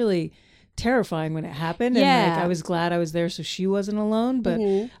was really terrifying when it happened. And like, I was glad I was there so she wasn't alone, but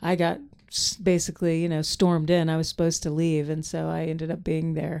I got basically, stormed in. I was supposed to leave. And so I ended up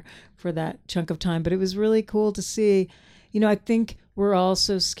being there for that chunk of time. But it was really cool to see, I think we're all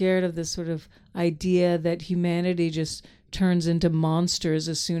so scared of this sort of idea that humanity just turns into monsters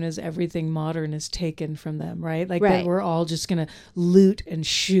as soon as everything modern is taken from them, right? Like that we're all just gonna loot and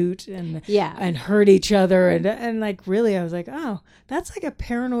shoot and hurt each other and like really I was like, oh, that's like a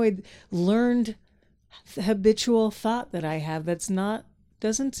paranoid learned habitual thought that I have that's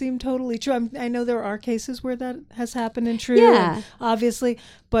doesn't seem totally true. I know there are cases where that has happened and true, and obviously,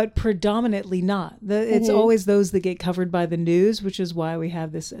 but predominantly not. It's always those that get covered by the news, which is why we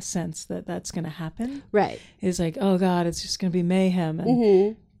have this sense that that's going to happen. Right. It's like, oh God, it's just going to be mayhem.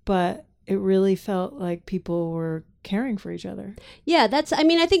 And, but it really felt like people were caring for each other. Yeah,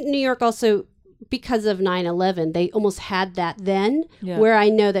 I think New York also, because of 9/11, they almost had that then, where I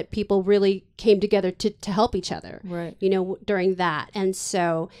know that people really came together to help each other, right? During that, and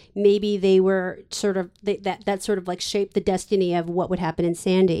so maybe they were sort of that sort of like shaped the destiny of what would happen in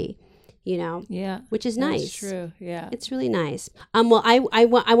Sandy, which is nice. That's true. Yeah, it's really nice. Well, I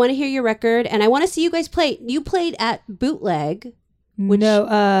want to hear your record, and I want to see you guys play. You played at Bootleg.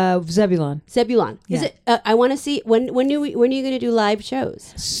 Zebulon. Zebulon. Yeah. Is it? I want to see when are you going to do live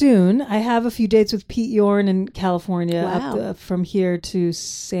shows? Soon. I have a few dates with Pete Yorn in California, Wow. up from here to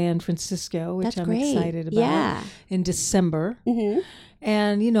San Francisco, which That's I'm great. excited about. Yeah. In December. Mm-hmm.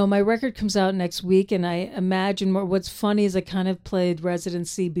 And, my record comes out next week, and I imagine what's funny is I kind of played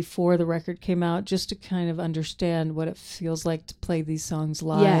residency before the record came out just to kind of understand what it feels like to play these songs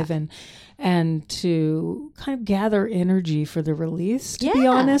live and to kind of gather energy for the release, to be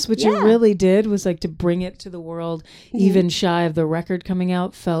honest, which it really did, was like to bring it to the world, even shy of the record coming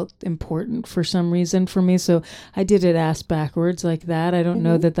out, felt important for some reason for me. So I did it ass backwards like that. I don't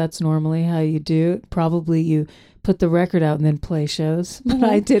know that that's normally how you do it. Probably you put the record out and then play shows. But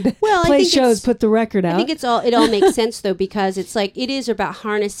I did play shows, put the record out. I think it all makes sense though, because it's like it is about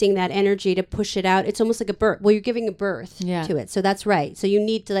harnessing that energy to push it out. It's almost like a birth. Well, you're giving a birth to it. So that's right. So you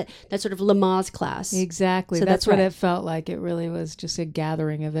need to that sort of Lamaze class. Exactly. So that's what it felt like. It really was just a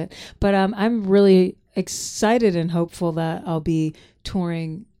gathering of it. But I'm really excited and hopeful that I'll be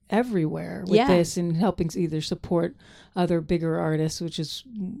touring everywhere with this and helping either support other bigger artists, which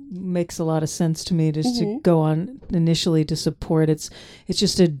makes a lot of sense to me, just to go on initially to support. It's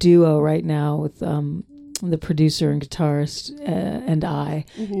just a duo right now with the producer and guitarist and I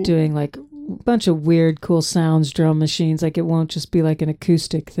doing like a bunch of weird cool sounds, drum machines. Like it won't just be like an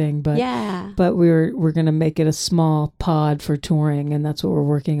acoustic thing, but we're gonna make it a small pod for touring, and that's what we're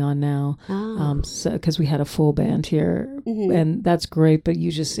working on now. So because we had a full band here, and that's great, but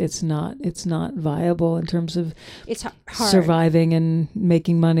it's not viable in terms of it's hard. Surviving and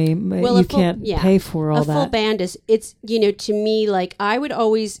making money. Well, you can't pay for all that. A full band is to me, like I would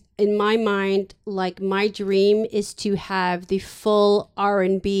always, in my mind, like my dream is to have the full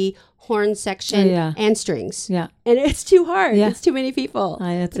R&B horn section and strings. Yeah. And it's too hard. Yeah. It's too many people.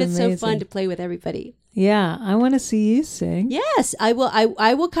 But it's amazing. So fun to play with everybody. Yeah. I want to see you sing. Yes, I will.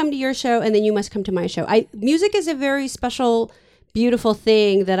 I will come to your show, and then you must come to my show. Music is a very special beautiful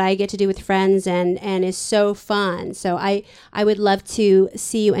thing that I get to do with friends and is so fun. So I would love to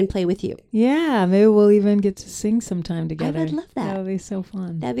see you and play with you. Yeah, maybe we'll even get to sing sometime together. I would love that. That would be so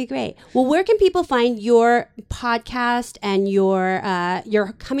fun. That'd be great. Well, where can people find your podcast and your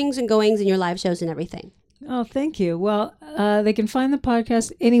comings and goings and your live shows and everything? Oh, thank you. Well, they can find the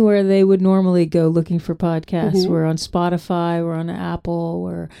podcast anywhere they would normally go looking for podcasts. We're on Spotify, we're on Apple,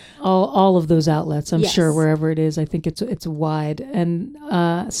 we're all of those outlets. I'm sure wherever it is. I think it's wide. And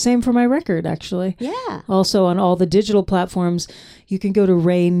same for my record, actually. Yeah. Also on all the digital platforms. You can go to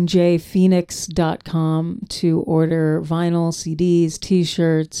rainjphoenix.com to order vinyl, CDs,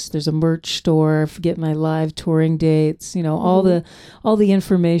 T-shirts. There's a merch store. Get my live touring dates. You know, all the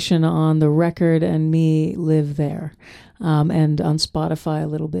information on the record and me live there. And on Spotify a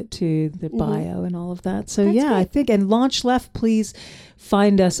little bit too, the bio and all of that. So that's great. I think, and Launch Left, please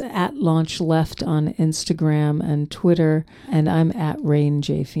find us at Launch Left on Instagram and Twitter. And I'm at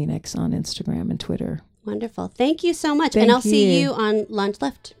rainjphoenix on Instagram and Twitter. Wonderful. Thank you so much. And I'll see you on Launch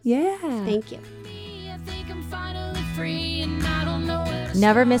Left. Yeah. Thank you.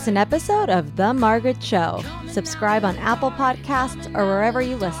 Never miss an episode of The Margaret Show. Subscribe on Apple Podcasts or wherever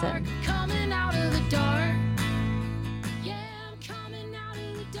you listen.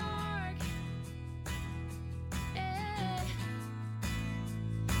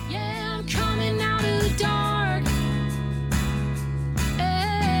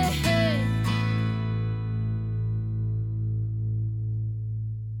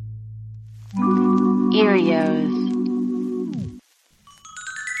 Erios.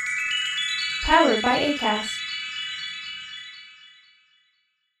 Powered by Acast.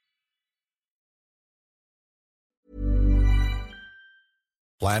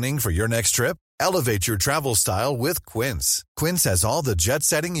 Planning for your next trip? Elevate your travel style with Quince. Quince has all the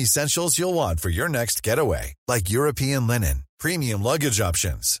jet-setting essentials you'll want for your next getaway, like European linen, premium luggage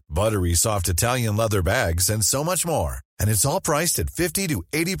options, buttery soft Italian leather bags, and so much more. And it's all priced at 50 to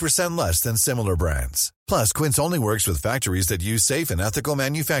 80% less than similar brands. Plus, Quince only works with factories that use safe and ethical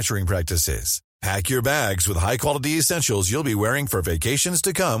manufacturing practices. Pack your bags with high-quality essentials you'll be wearing for vacations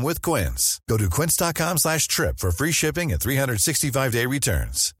to come with Quince. Go to quince.com/trip for free shipping and 365-day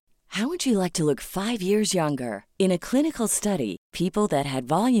returns. How would you like to look 5 years younger? In a clinical study, people that had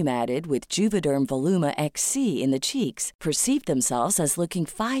volume added with Juvederm Voluma XC in the cheeks perceived themselves as looking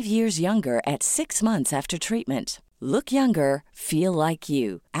 5 years younger at 6 months after treatment. Look younger, feel like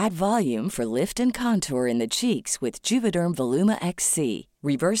you. Add volume for lift and contour in the cheeks with Juvederm Voluma XC.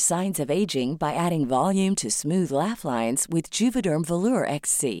 Reverse signs of aging by adding volume to smooth laugh lines with Juvederm Volure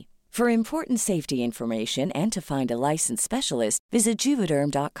XC. For important safety information and to find a licensed specialist, visit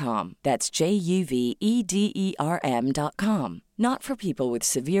Juvederm.com. That's JUVEDERM.com. Not for people with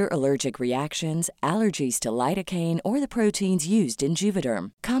severe allergic reactions, allergies to lidocaine, or the proteins used in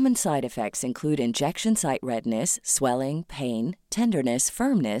Juvederm. Common side effects include injection site redness, swelling, pain, tenderness,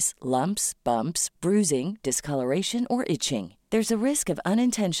 firmness, lumps, bumps, bruising, discoloration, or itching. There's a risk of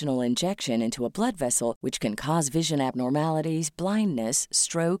unintentional injection into a blood vessel, which can cause vision abnormalities, blindness,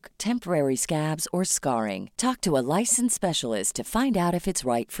 stroke, temporary scabs, or scarring. Talk to a licensed specialist to find out if it's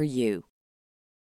right for you.